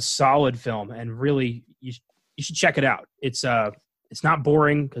a solid film, and really, you should check it out. It's not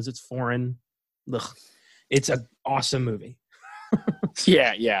boring because it's foreign. Ugh. It's an awesome movie.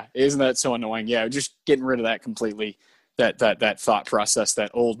 Yeah. Isn't that so annoying? Yeah, just getting rid of that completely. That thought process that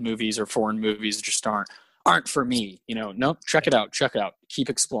old movies or foreign movies just aren't for me. Nope. Check it out.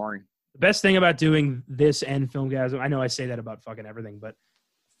 Keep exploring. The best thing about doing this and Filmgasm, I know I say that about fucking everything, but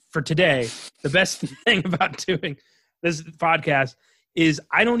for today, the best thing about doing this podcast is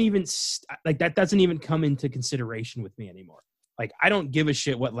I don't even that doesn't even come into consideration with me anymore. I don't give a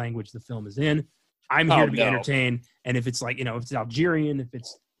shit what language the film is in. I'm here to be entertained. And if it's if it's Algerian, if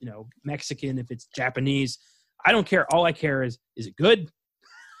it's, Mexican, if it's Japanese, I don't care. All I care is it good?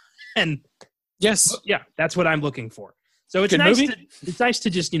 And yes, yeah, that's what I'm looking for. So it's nice to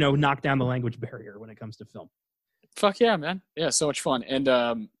just, knock down the language barrier when it comes to film. Fuck yeah, man. Yeah, so much fun.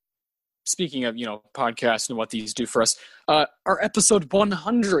 And speaking of, podcasts and what these do for us, our episode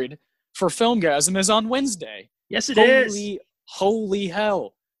 100 for Filmgasm is on Wednesday. Yes, it is. Holy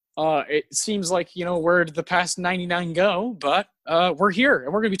hell. It seems like, where did the past 99 go? But we're here,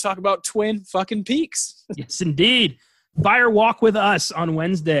 and we're going to be talking about Twin fucking Peaks. Yes, indeed. Fire Walk with us on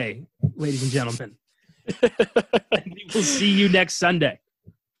Wednesday, ladies and gentlemen. And we will see you next Sunday.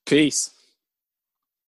 Peace.